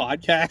on my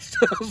podcast.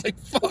 I was like,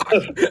 fuck.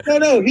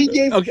 No, he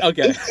gave.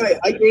 Okay. This guy,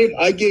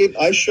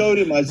 I showed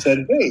him. I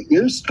said, hey,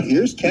 here's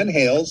Ken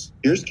Hale's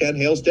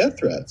death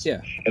threats.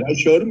 Yeah. And I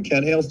showed him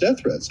Ken Hale's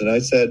death threats, and I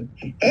said,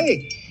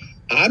 hey,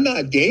 I'm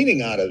not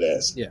gaining out of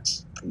this.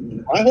 Yes.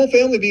 My whole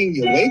family being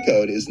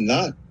Waco'd is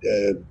not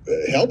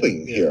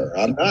helping here.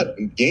 I'm not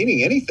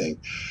gaining anything.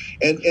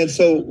 And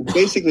so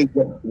basically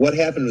what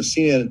happened was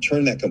CNN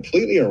turned that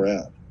completely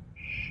around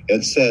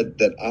and said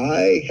that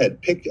I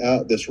had picked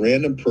out this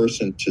random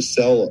person to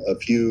sell a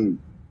few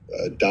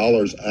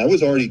dollars. I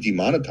was already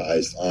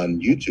demonetized on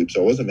YouTube,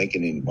 so I wasn't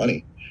making any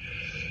money.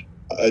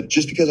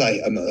 Just because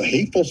I'm a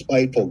hateful,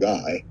 spiteful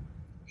guy.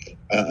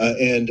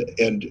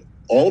 And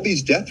all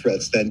these death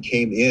threats then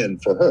came in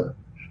for her,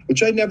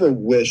 which I never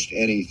wished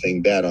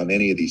anything bad on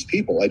any of these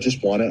people. I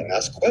just want to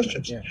ask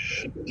questions. Yeah.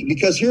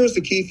 Because here's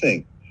the key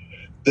thing.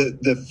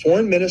 The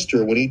foreign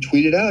minister, when he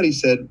tweeted out, he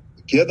said,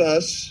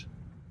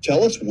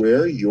 tell us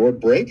where your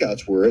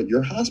breakouts were at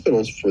your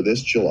hospitals for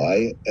this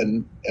July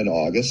and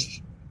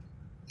August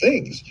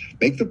things.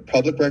 Make the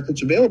public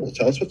records available.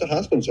 Tell us what the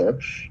hospitals are,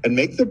 and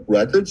make the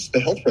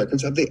health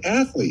records of the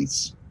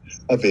athletes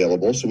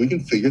available so we can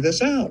figure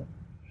this out.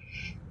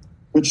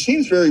 Which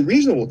seems very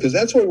reasonable, because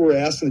that's what we're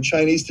asking the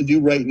Chinese to do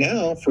right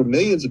now for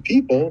millions of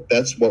people.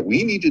 That's what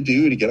we need to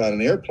do to get on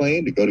an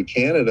airplane, to go to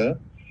Canada,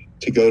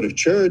 to go to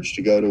church,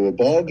 to go to a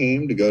ball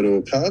game, to go to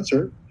a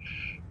concert.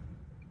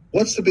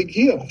 What's the big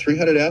deal?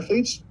 300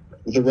 athletes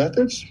with the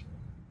records?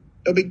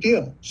 No big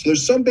deal. So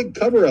there's some big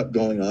cover-up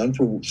going on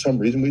for some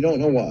reason. We don't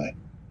know why.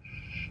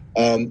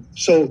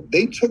 So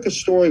they took a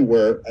story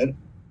where,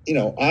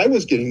 I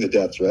was getting the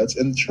death threats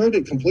and turned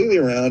it completely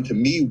around to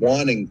me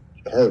wanting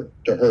to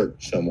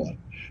hurt someone,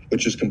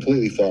 which is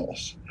completely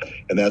false.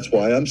 And that's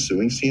why I'm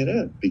suing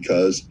CNN,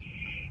 because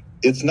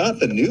it's not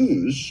the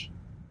news,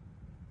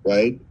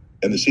 right?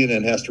 And the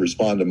CNN has to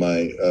respond to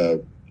my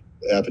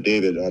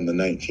affidavit on the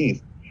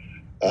 19th.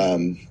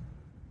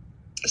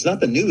 It's not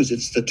the news,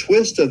 it's the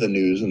twist of the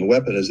news and the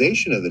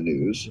weaponization of the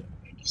news.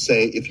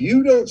 Say, if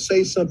you don't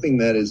say something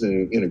that is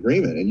in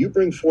agreement and you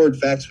bring forward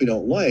facts we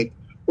don't like,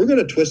 we're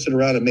going to twist it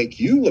around and make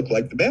you look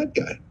like the bad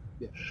guy.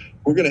 Yeah.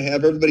 We're going to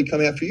have everybody come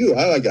after you.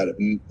 I got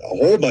a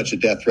whole bunch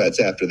of death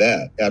threats after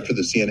that, after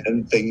the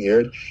CNN thing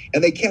aired,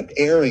 and they kept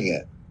airing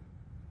it.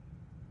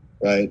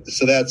 Right?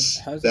 So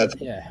how's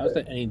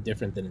that any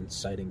different than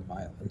inciting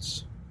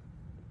violence?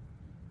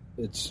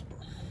 It's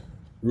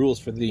rules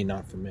for thee,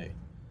 not for me.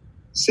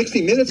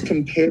 60 Minutes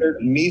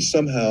compared me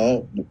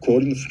somehow,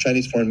 quoting the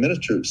Chinese foreign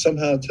minister,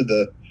 somehow to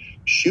the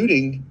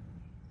shooting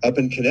up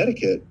in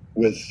Connecticut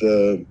with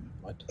the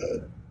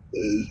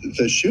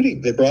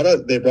shooting. They brought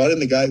in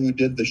the guy who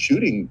did the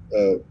shooting,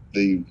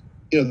 the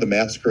the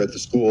massacre at the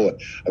school.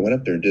 I went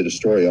up there and did a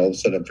story. All of a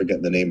sudden, I'm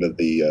forgetting the name of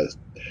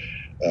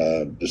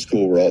the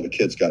school where all the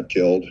kids got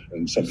killed,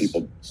 and some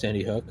people.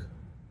 Sandy Hook.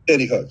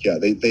 Sandy Hook, yeah.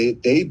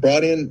 They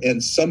brought in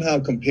and somehow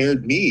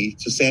compared me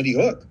to Sandy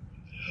Hook.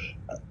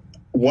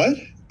 What?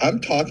 I'm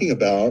talking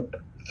about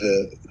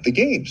the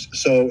games.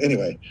 So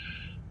anyway,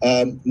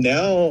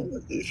 now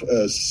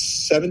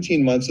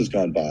 17 months has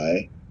gone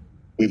by.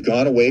 We've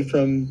gone away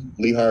from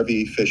Lee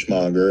Harvey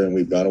Fishmonger, and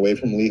we've gone away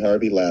from Lee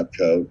Harvey Lab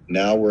Coat.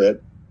 Now we're at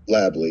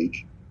Lab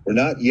Leak. We're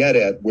not yet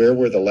at where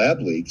were the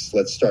lab leaks.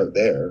 Let's start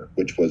there,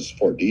 which was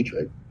Fort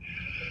Detrick.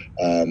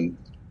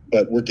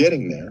 But we're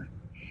getting there.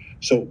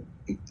 So,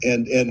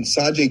 and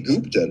Sajay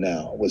Gupta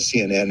now with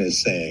CNN is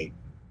saying,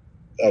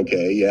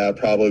 okay, yeah, it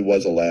probably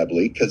was a lab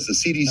leak because the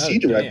CDC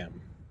director.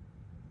 Damn.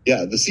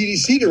 Yeah, the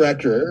CDC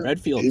director.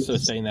 Redfield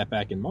was saying that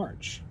back in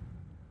March.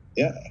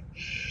 Yeah.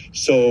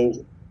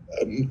 So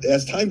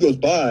as time goes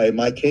by,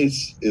 my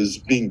case is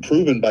being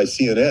proven by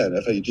CNN.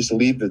 If I just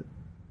leave the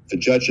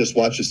judge just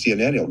watches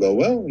CNN, he'll go,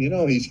 well,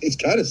 he's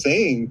kind of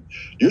saying,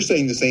 you're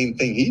saying the same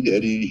thing he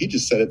did. He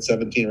just said it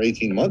 17 or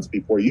 18 months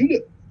before you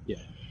did.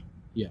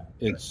 Yeah.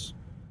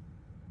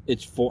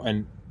 It's for,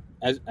 and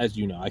as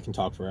you know, I can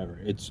talk forever.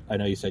 I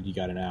know you said you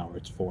got an hour.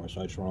 It's 4,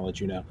 so I just want to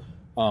let you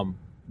know.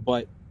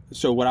 But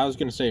so what I was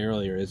going to say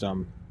earlier is,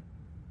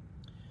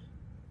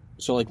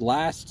 so like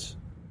last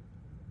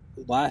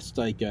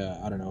like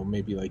I don't know,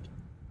 maybe like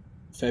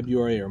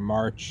February or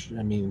March.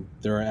 I mean,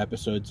 there are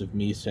episodes of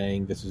me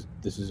saying this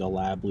is a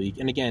lab leak,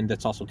 and again,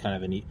 that's also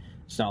kind of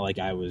it's not like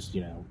I was,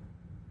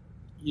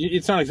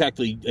 it's not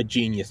exactly a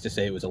genius to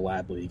say it was a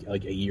lab leak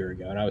like a year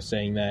ago, and I was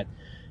saying that,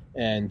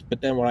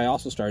 but then what I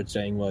also started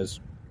saying was,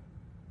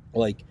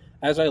 like,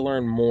 as I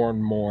learned more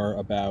and more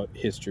about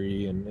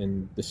history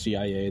and the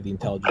CIA, the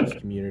intelligence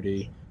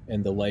community,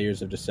 and the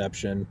layers of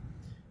deception,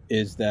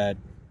 is that,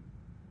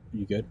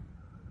 you good?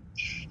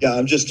 Yeah,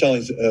 I'm just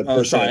telling.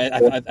 Oh, sorry.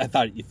 I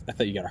thought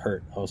you got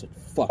hurt. I was like,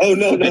 "Fuck." Oh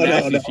no.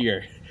 He's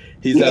here.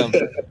 He's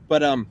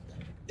but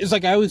it's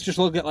like I always just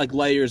look at like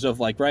layers of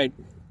like, right?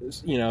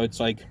 It's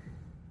like.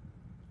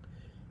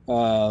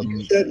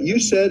 You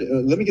said.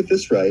 Let me get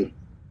this right.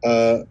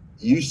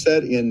 You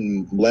said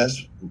in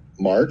last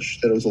March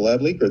that it was a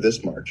lab leak, or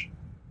this March?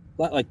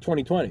 Like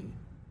 2020.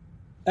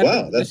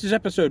 Wow, this is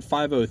episode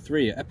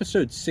 503.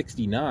 Episode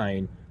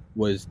 69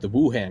 was the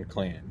Wuhan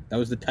clan. That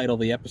was the title of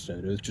the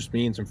episode. It was just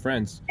me and some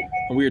friends,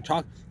 and we were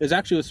talking. It was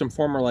actually with some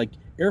former like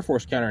Air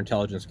Force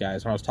counterintelligence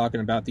guys, and I was talking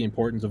about the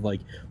importance of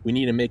like we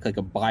need to make like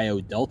a bio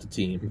Delta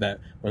team that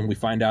when we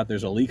find out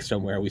there's a leak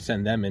somewhere, we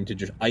send them in to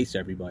just ice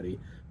everybody.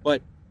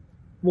 But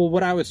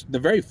the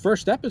very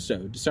first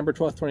episode, December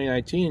 12th,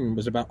 2019,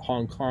 was about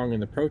Hong Kong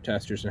and the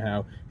protesters and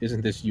how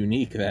isn't this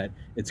unique that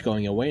it's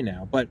going away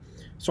now. But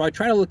so I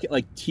try to look at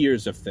like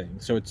tiers of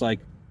things. So it's like,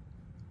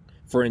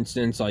 for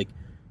instance, like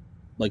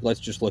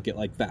let's just look at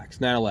like facts.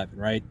 9/11,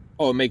 right?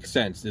 Oh, it makes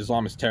sense. The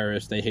Islamist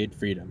terrorists, they hate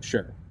freedom,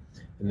 sure.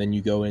 And then you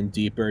go in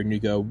deeper and you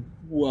go,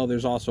 well,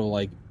 there's also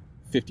like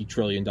 $50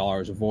 trillion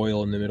of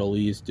oil in the Middle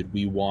East. Did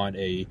we want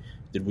a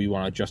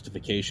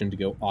justification to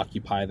go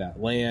occupy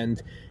that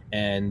land?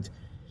 And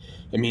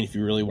I mean, if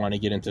you really want to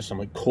get into some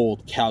like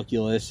cold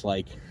calculus,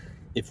 like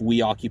if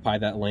we occupy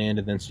that land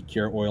and then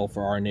secure oil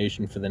for our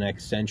nation for the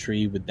next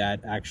century, would that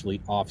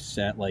actually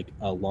offset like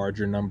a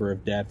larger number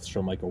of deaths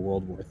from like a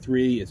World War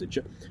III?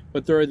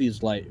 But there are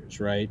these layers,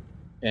 right?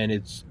 And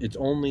it's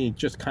only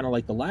just kind of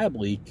like the lab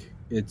leak.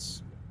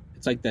 It's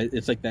like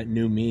that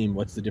new meme.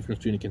 What's the difference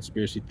between a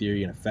conspiracy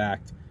theory and a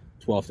fact?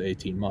 12 to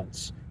 18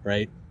 months,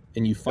 right?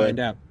 And you find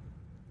out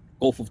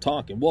Gulf of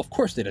Tonkin. Well, of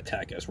course they'd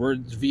attack us.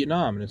 It's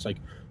Vietnam, and it's like,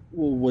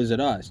 well, was it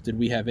us? Did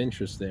we have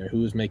interest there? Who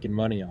was making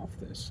money off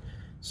this?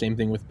 Same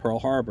thing with Pearl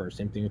Harbor.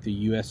 Same thing with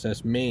the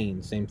USS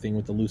Maine. Same thing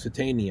with the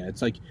Lusitania.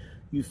 It's like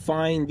you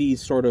find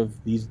these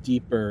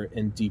deeper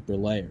and deeper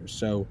layers.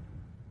 So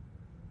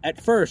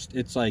at first,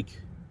 it's like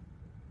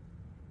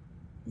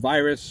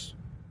virus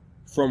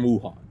from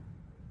Wuhan.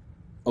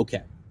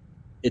 Okay,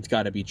 it's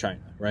got to be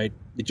China, right?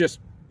 It's just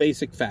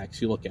basic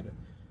facts. You look at it.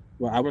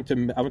 Well, I went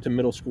to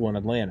middle school in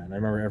Atlanta, and I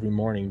remember every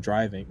morning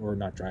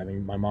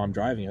my mom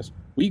driving us.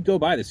 We'd go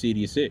by the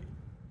CDC,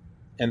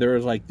 and there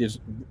was like this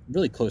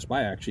really close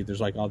by. Actually,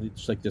 there's like all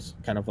these like this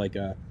kind of like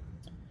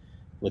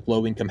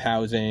low income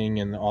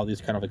housing and all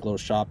these kind of like little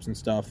shops and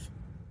stuff.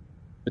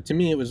 But to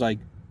me, it was like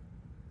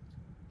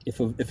if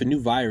a new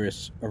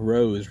virus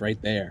arose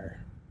right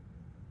there,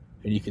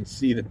 and you can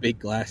see the big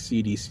glass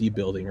CDC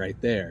building right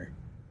there,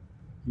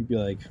 you'd be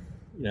like,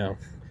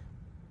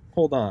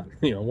 hold on,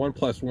 1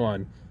 +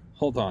 1.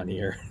 Hold on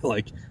here.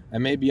 Like, I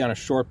may be on a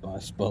short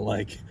bus, but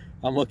like,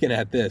 I'm looking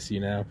at this,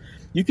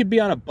 You could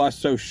be on a bus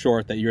so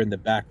short that you're in the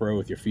back row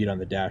with your feet on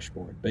the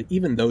dashboard, but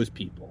even those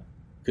people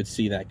could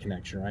see that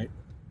connection, right?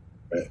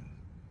 Right.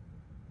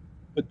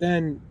 But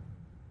then,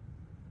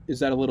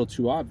 is that a little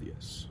too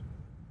obvious?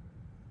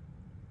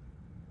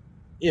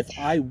 If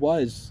I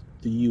was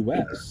the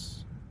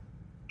U.S.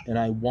 and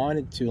I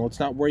wanted to,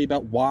 let's not worry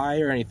about why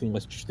or anything,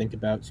 let's just think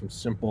about some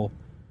simple,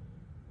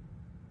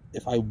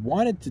 if I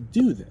wanted to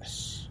do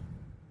this,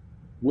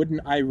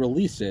 wouldn't I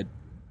release it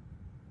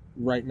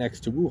right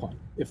next to Wuhan?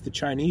 If the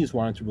Chinese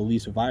wanted to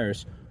release a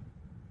virus,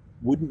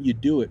 wouldn't you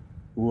do it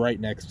right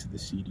next to the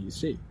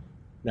CDC?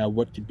 Now,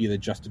 what could be the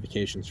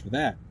justifications for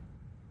that?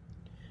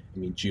 I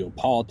mean,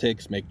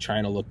 geopolitics make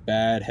China look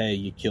bad. Hey,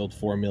 you killed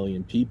 4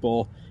 million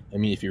people. I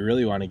mean, if you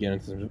really want to get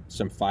into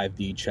some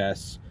 5D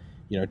chess,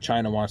 you know,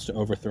 China wants to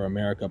overthrow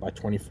America by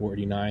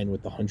 2049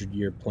 with the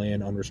 100-year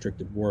plan,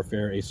 unrestricted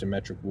warfare,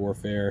 asymmetric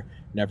warfare,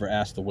 never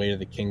asked the weight of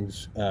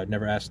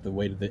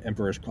the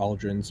emperor's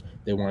cauldrons.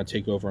 They want to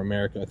take over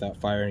America without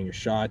firing a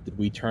shot. Did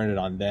we turn it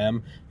on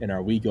them? And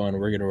are we going,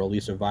 we're going to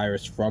release a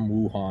virus from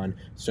Wuhan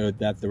so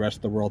that the rest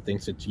of the world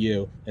thinks it's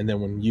you? And then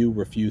when you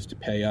refuse to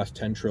pay us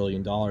 $10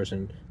 trillion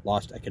in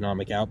lost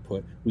economic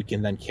output, we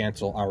can then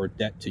cancel our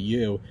debt to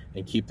you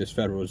and keep this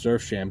Federal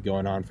Reserve sham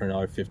going on for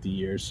another 50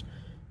 years.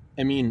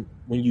 I mean,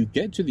 when you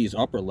get to these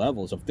upper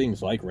levels of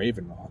things like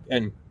Raven Rock,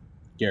 and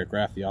Garrett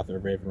Graff, the author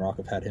of Raven Rock,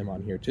 I've had him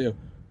on here too.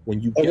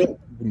 When you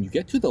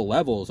get to the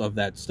levels of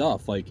that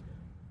stuff, like,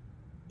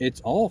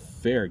 it's all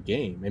fair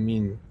game. I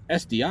mean,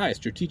 SDI,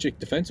 Strategic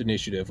Defense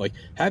Initiative, like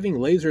having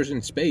lasers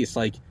in space,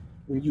 like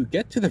when you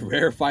get to the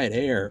rarefied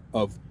air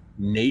of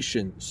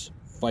nations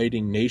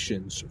fighting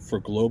nations for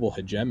global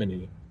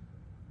hegemony,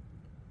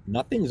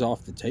 nothing's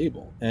off the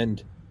table.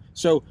 And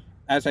so,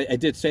 as I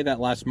did say that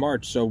last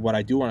March, so what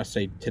I do want to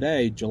say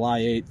today,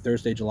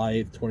 Thursday, July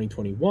 8th,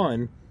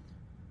 2021,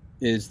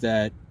 is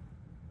that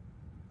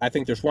I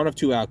think there's one of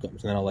two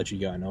outcomes, and then I'll let you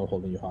go. I know I'm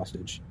holding you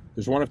hostage.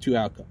 There's one of two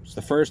outcomes.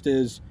 The first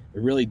is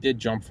it really did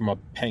jump from a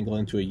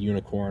pangolin to a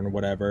unicorn or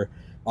whatever.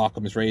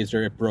 Occam's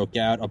razor, it broke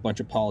out. A bunch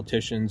of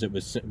politicians. It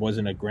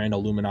wasn't a grand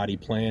Illuminati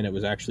plan. It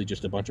was actually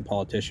just a bunch of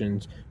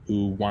politicians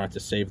who wanted to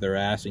save their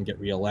ass and get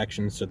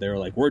re-election. So they were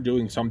like, we're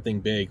doing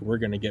something big. We're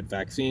going to get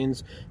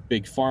vaccines.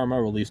 Big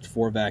Pharma released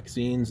 4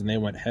 vaccines, and they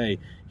went, hey,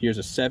 here's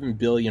a 7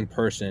 billion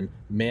person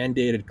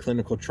mandated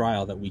clinical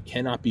trial that we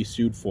cannot be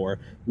sued for.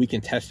 We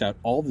can test out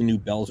all the new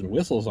bells and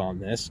whistles on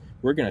this.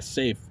 We're going to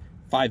save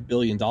 $5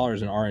 billion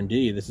in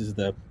R&D. This is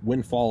the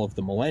windfall of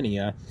the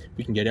millennia.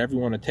 We can get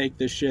everyone to take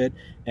this shit,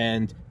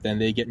 and then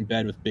they get in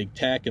bed with big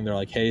tech, and they're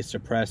like, hey,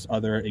 suppress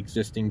other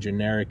existing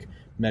generic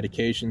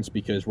medications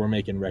because we're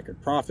making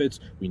record profits.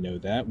 We know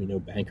that. We know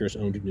bankers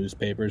owned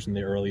newspapers in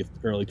the early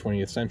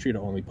 20th century to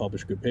only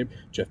publish good paper.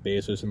 Jeff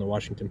Bezos in the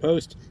Washington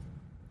Post.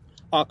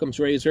 Occam's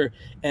razor,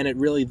 and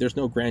there's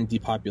no grand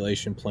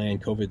depopulation plan.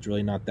 COVID's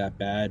really not that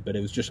bad, but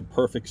it was just a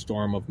perfect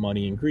storm of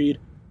money and greed.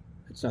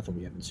 It's nothing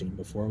we haven't seen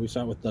before. We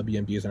saw it with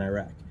WMDs in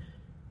Iraq.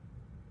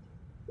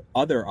 The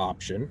other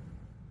option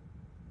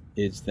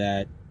is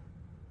that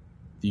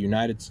the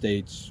United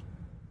States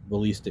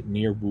released it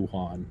near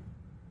Wuhan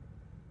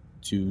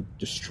to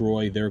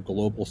destroy their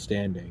global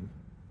standing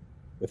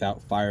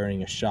without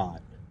firing a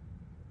shot,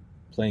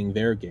 playing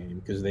their game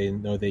because they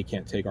know they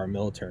can't take our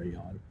military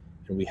on.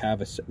 And we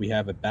have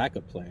a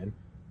backup plan,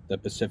 the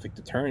Pacific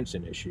Deterrence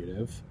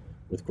Initiative,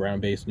 with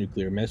ground-based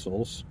nuclear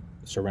missiles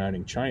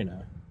surrounding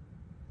China.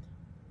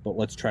 But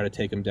let's try to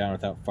take them down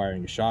without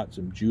firing a shot,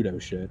 some judo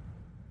shit.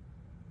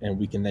 And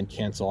we can then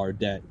cancel our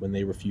debt when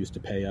they refuse to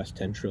pay us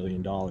 $10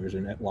 trillion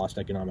in lost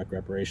economic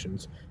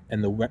reparations.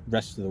 And the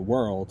rest of the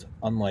world,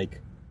 unlike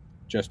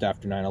just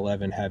after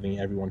 9/11, having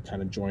everyone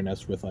kind of join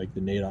us with like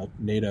the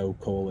NATO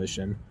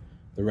coalition,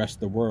 the rest of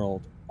the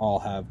world all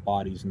have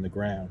bodies in the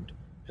ground.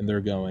 And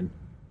they're going,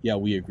 yeah,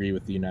 we agree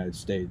with the United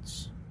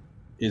States.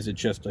 Is it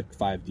just like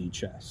 5D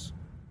chess?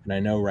 And I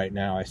know right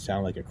now I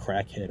sound like a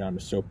crackhead on a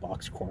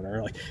soapbox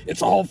corner. Like,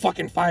 it's all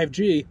fucking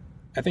 5G.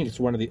 I think it's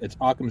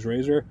Occam's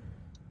razor.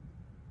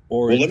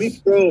 Or let me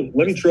throw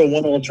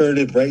one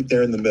alternative right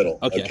there in the middle.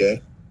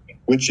 Okay?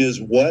 Which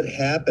is what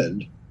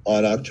happened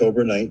on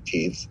October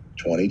 19th,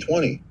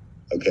 2020.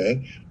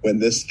 Okay? When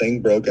this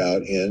thing broke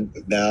out in,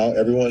 now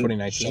everyone...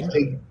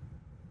 2019?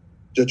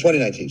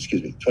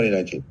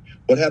 2019.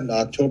 What happened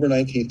October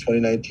 19th,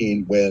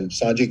 2019, when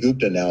Sanjay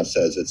Gupta now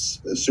says it's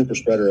a super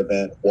spreader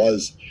event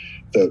was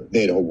the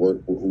NATO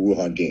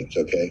Wuhan Games,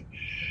 okay?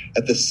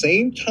 At the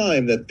same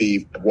time that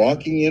the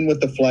walking in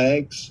with the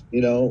flags,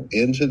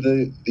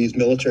 into these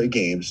military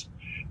games,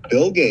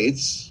 Bill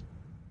Gates,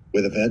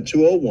 with Event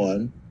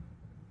 201,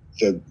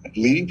 the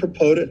leading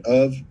proponent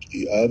of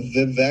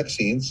the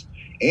vaccines,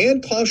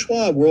 and Klaus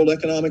Schwab, World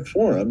Economic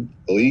Forum,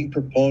 the leading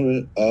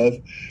proponent of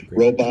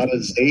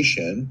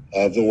robotization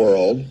of the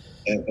world,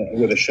 and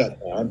with a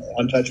shutdown,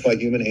 untouched by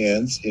human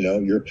hands,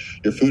 your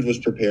food was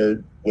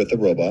prepared with a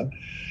robot.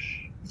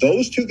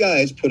 Those two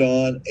guys put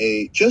on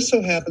just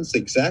so happens the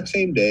exact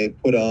same day,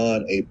 put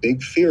on a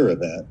big fear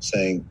event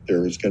saying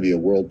there was going to be a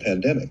world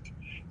pandemic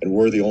and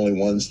we're the only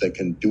ones that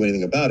can do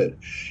anything about it.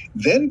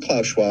 Then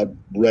Klaus Schwab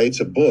writes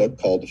a book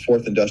called The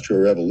Fourth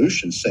Industrial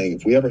Revolution saying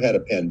if we ever had a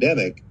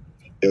pandemic,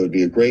 it would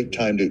be a great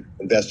time to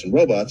invest in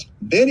robots.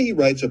 Then he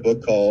writes a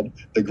book called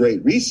The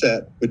Great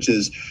Reset, which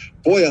is,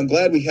 boy, I'm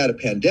glad we had a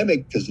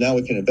pandemic because now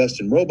we can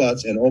invest in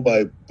robots. And oh,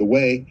 by the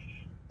way,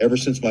 ever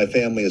since my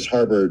family has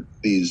harbored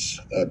these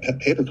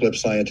paperclip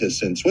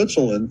scientists in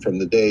Switzerland from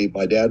the day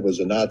my dad was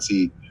a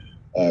Nazi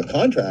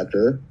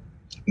contractor,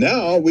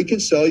 now we can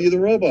sell you the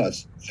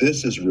robots.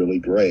 This is really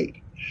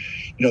great.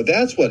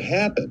 That's what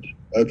happened.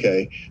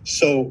 Okay.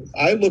 So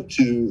I look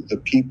to the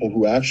people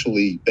who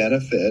actually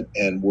benefit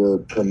and were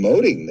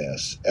promoting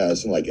this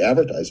as like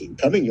advertising,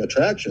 coming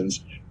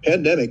attractions,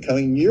 pandemic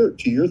coming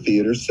to your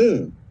theater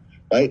soon.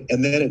 Right.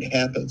 And then it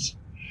happens.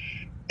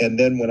 And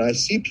then when I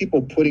see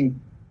people putting,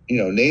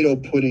 NATO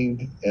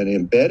putting and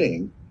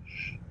embedding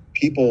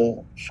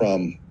people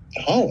from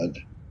Holland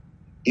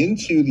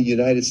into the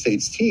United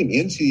States team,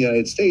 into the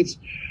United States,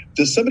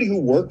 does somebody who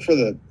worked for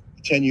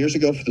 10 years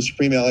ago for the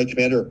Supreme Allied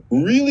Commander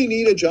really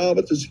need a job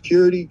as a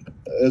security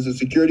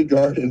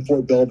guard in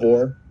Fort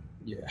Belvoir?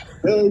 Yeah.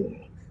 Really?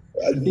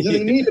 Do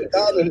they need a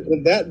job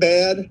that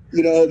bad,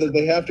 that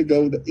they have to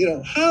go,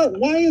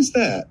 why is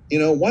that?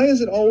 Why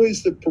is it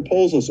always the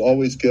proposals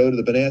always go to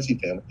the Benassi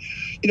family?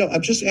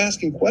 I'm just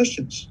asking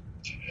questions.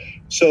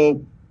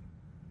 So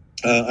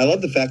I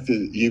love the fact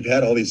that you've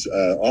had all these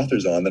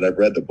authors on that I've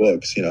read the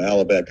books.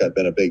 Alabeck, I've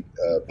been a big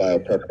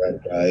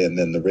bioprep guy, and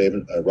then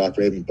the Rock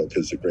Raven book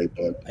is a great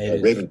book.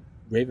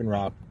 Raven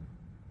Rock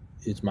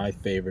is my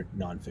favorite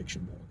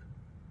nonfiction book.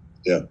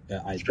 Yeah,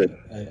 it's great.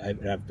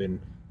 I've been.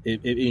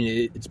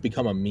 It's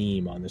become a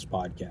meme on this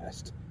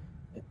podcast,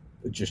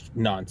 just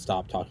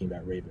nonstop talking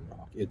about Raven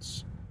Rock.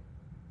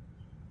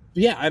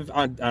 I've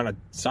on a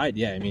side.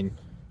 Yeah, I mean,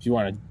 if you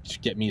want to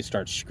get me to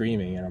start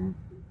screaming, and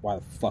why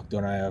the fuck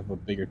don't I have a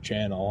bigger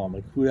channel? I'm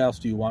like, who else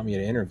do you want me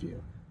to interview?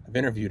 I've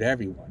interviewed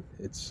everyone.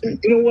 You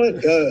know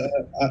what?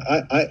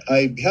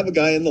 I have a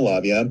guy in the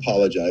lobby. I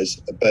apologize,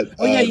 but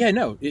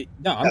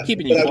I'm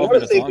keeping you 12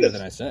 minutes longer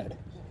than I said.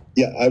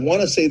 Yeah, I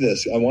want to say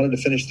this. I wanted to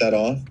finish that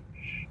off.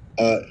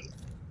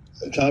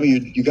 Tommy,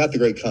 you got the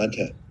great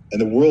content,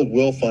 and the world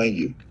will find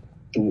you.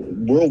 The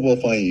world will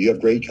find you. You have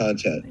great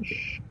content.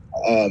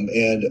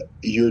 And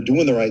you're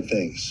doing the right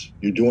things.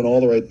 You're doing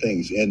all the right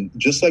things. And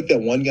just like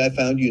that one guy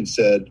found you and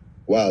said,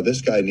 wow, this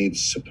guy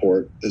needs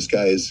support. This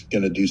guy is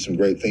going to do some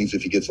great things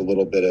if he gets a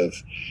little bit of,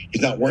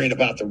 he's not worrying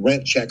about the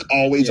rent check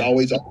always,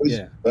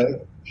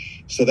 right?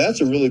 So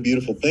that's a really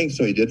beautiful thing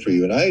he did for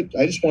you. And I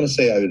just want to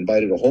say I've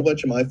invited a whole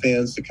bunch of my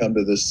fans to come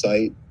to this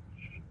site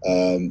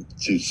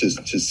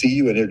to see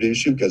you and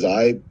introduce you, because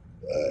I,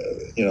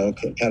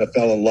 kind of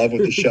fell in love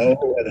with the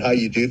show and how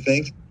you do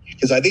things.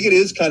 Because I think it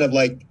is kind of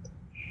like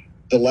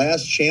the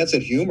last chance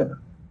at humor.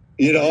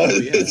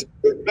 It's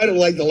kind of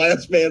like the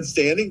last man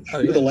standing.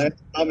 You're the last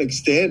comic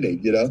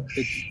standing.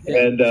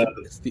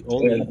 It's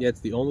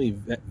the only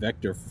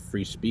vector for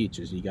free speech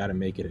is you got to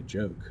make it a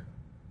joke.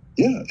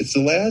 Yeah, it's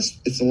the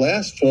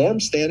last form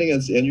standing,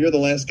 and you're the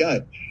last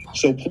guy.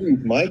 So please,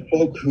 my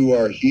folk who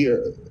are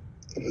here,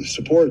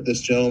 support this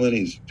gentleman.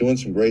 He's doing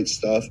some great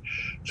stuff.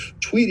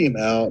 Tweet him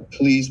out,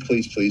 please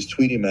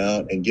tweet him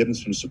out and give him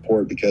some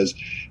support, because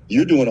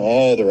you're doing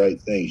all the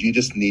right things. You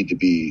just need to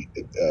be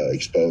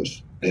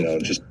exposed.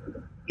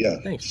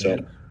 Thanks,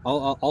 man.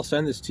 I'll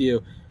send this to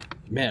you,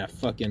 man.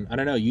 I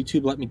don't know.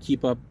 YouTube let me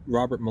keep up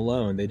Robert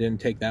Malone. They didn't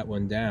take that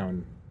one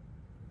down.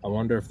 I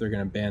wonder if they're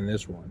going to ban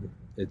this one.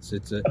 That's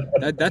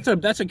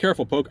a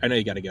careful poker. I know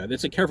you got to go.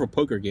 It's a careful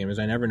poker game, as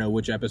I never know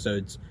which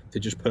episodes to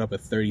just put up a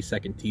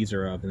 30-second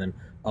teaser of and then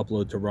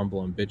upload to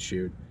Rumble and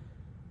BitChute.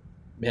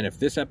 Man, if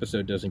this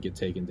episode doesn't get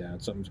taken down,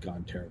 something's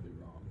gone terribly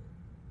wrong.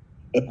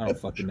 I don't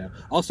fucking know.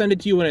 I'll send it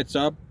to you when it's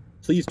up.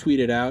 Please tweet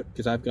it out,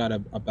 because I've got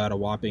about a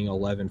whopping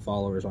 11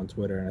 followers on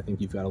Twitter, and I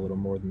think you've got a little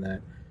more than that.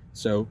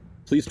 So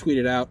please tweet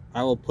it out.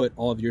 I will put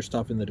all of your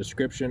stuff in the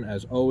description,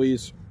 as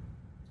always.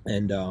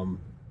 And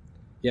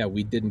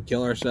we didn't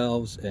kill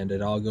ourselves, and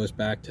it all goes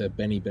back to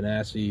Benny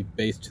Benassi,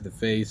 base to the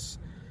face.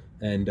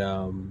 And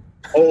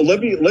let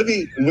me with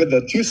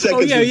the 2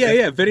 seconds.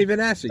 Benny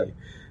Benassi.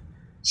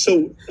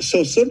 So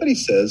somebody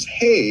says,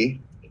 hey,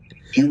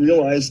 do you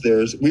realize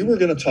we were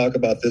going to talk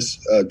about this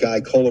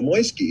guy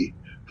Kolomoisky,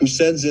 who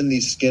sends in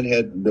these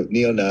skinhead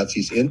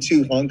neo-Nazis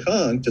into Hong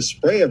Kong to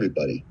spray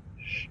everybody.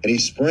 And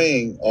he's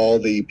spraying all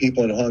the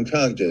people in Hong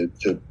Kong to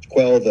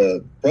quell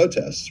the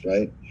protests,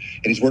 right?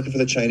 And he's working for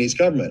the Chinese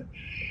government.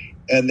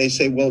 And they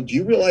say, well, do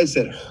you realize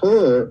that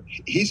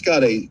he's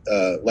got a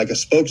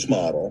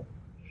spokesmodel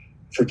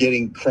for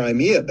getting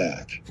Crimea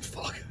back?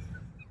 Fuck.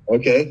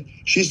 Okay?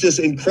 She's this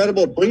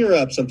incredible, bring her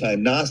up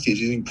sometime, Nasty.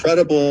 She's an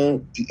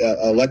incredible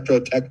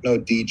electro-techno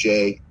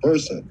DJ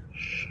person.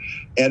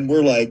 And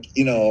we're like,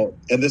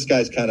 and this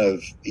guy's kind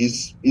of,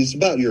 he's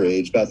about your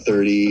age, about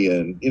 30.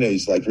 And,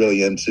 he's like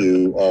really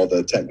into all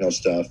the techno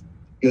stuff.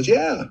 He goes,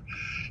 yeah,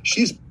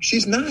 she's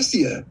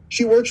Nastia.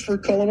 She works for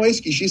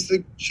Kolomoisky. She's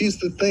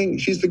the thing.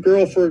 She's the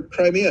girl for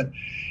Crimea.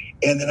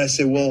 And then I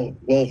say, well,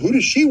 who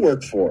does she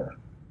work for?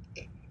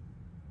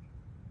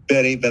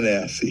 Benny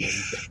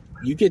Benassi.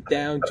 You get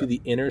down to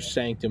the inner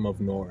sanctum of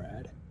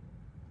NORAD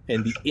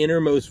and the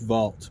innermost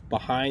vault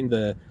behind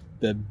the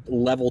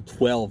level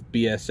 12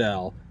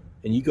 BSL.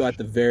 And you go at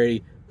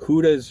the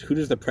who does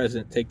the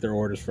president take their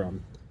orders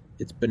from?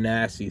 It's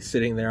Benassi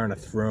sitting there on a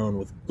throne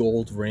with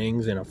gold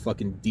rings and a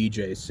fucking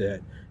DJ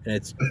set. And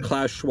it's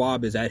Klaus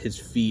Schwab is at his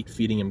feet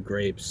feeding him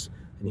grapes.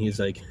 And he's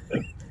like,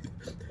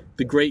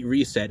 The Great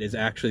Reset is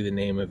actually the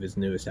name of his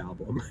newest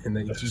album. And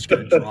then he's just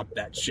going to drop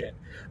that shit.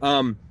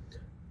 I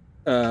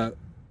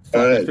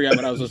forgot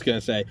what I was just going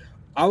to say.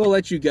 I will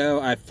let you go.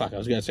 I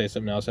was going to say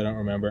something else. I don't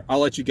remember. I'll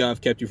let you go.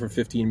 I've kept you for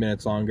 15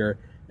 minutes longer.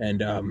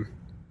 And,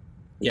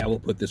 yeah, we'll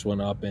put this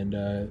one up. And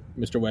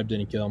Mr. Webb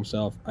didn't kill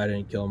himself. I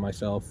didn't kill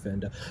myself.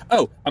 And,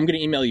 I'm going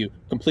to email you.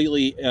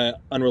 Completely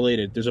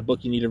unrelated. There's a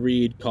book you need to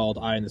read called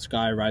Eye in the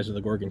Sky, Rise of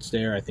the Gorgon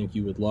Stare. I think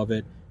you would love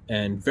it.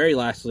 And very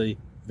lastly,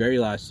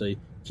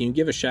 can you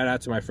give a shout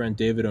out to my friend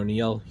David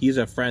O'Neill? He's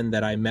a friend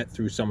that I met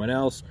through someone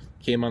else,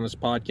 came on this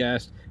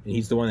podcast, and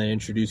he's the one that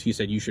introduced. He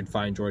said, you should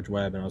find George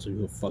Webb. And I was like,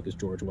 who the fuck is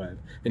George Webb?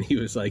 And he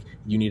was like,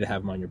 you need to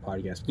have him on your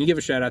podcast. Can you give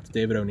a shout out to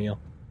David O'Neill?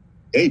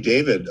 Hey,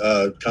 David,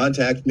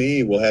 contact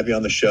me. We'll have you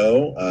on the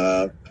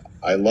show.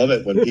 I love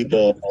it when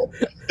people,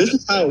 this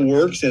is how it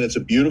works. And it's a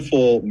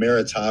beautiful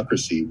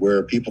meritocracy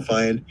where people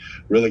find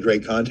really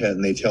great content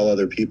and they tell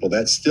other people.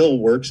 That still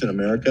works in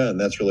America. And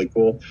that's really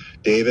cool.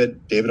 David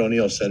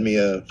O'Neill, send me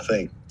a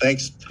thing.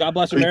 Thanks. God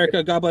bless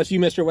America. God bless you,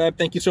 Mr. Webb.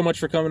 Thank you so much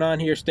for coming on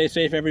here. Stay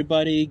safe,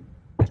 everybody.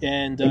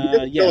 And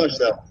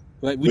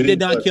we did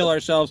not kill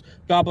ourselves.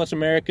 God bless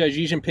America.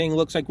 Xi Jinping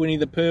looks like Winnie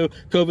the Pooh.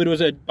 COVID was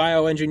a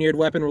bioengineered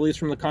weapon released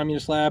from the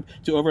communist lab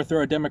to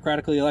overthrow a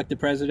democratically elected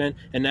president,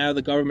 and now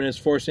the government is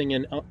forcing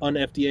an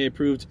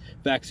un-FDA-approved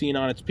vaccine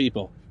on its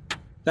people.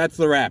 That's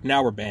the wrap.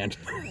 Now we're banned.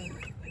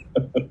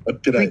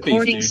 Good night.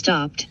 Recording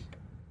stopped.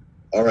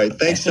 All right.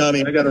 Thanks,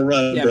 Tommy. I got to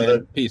run, brother.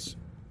 Man. Peace.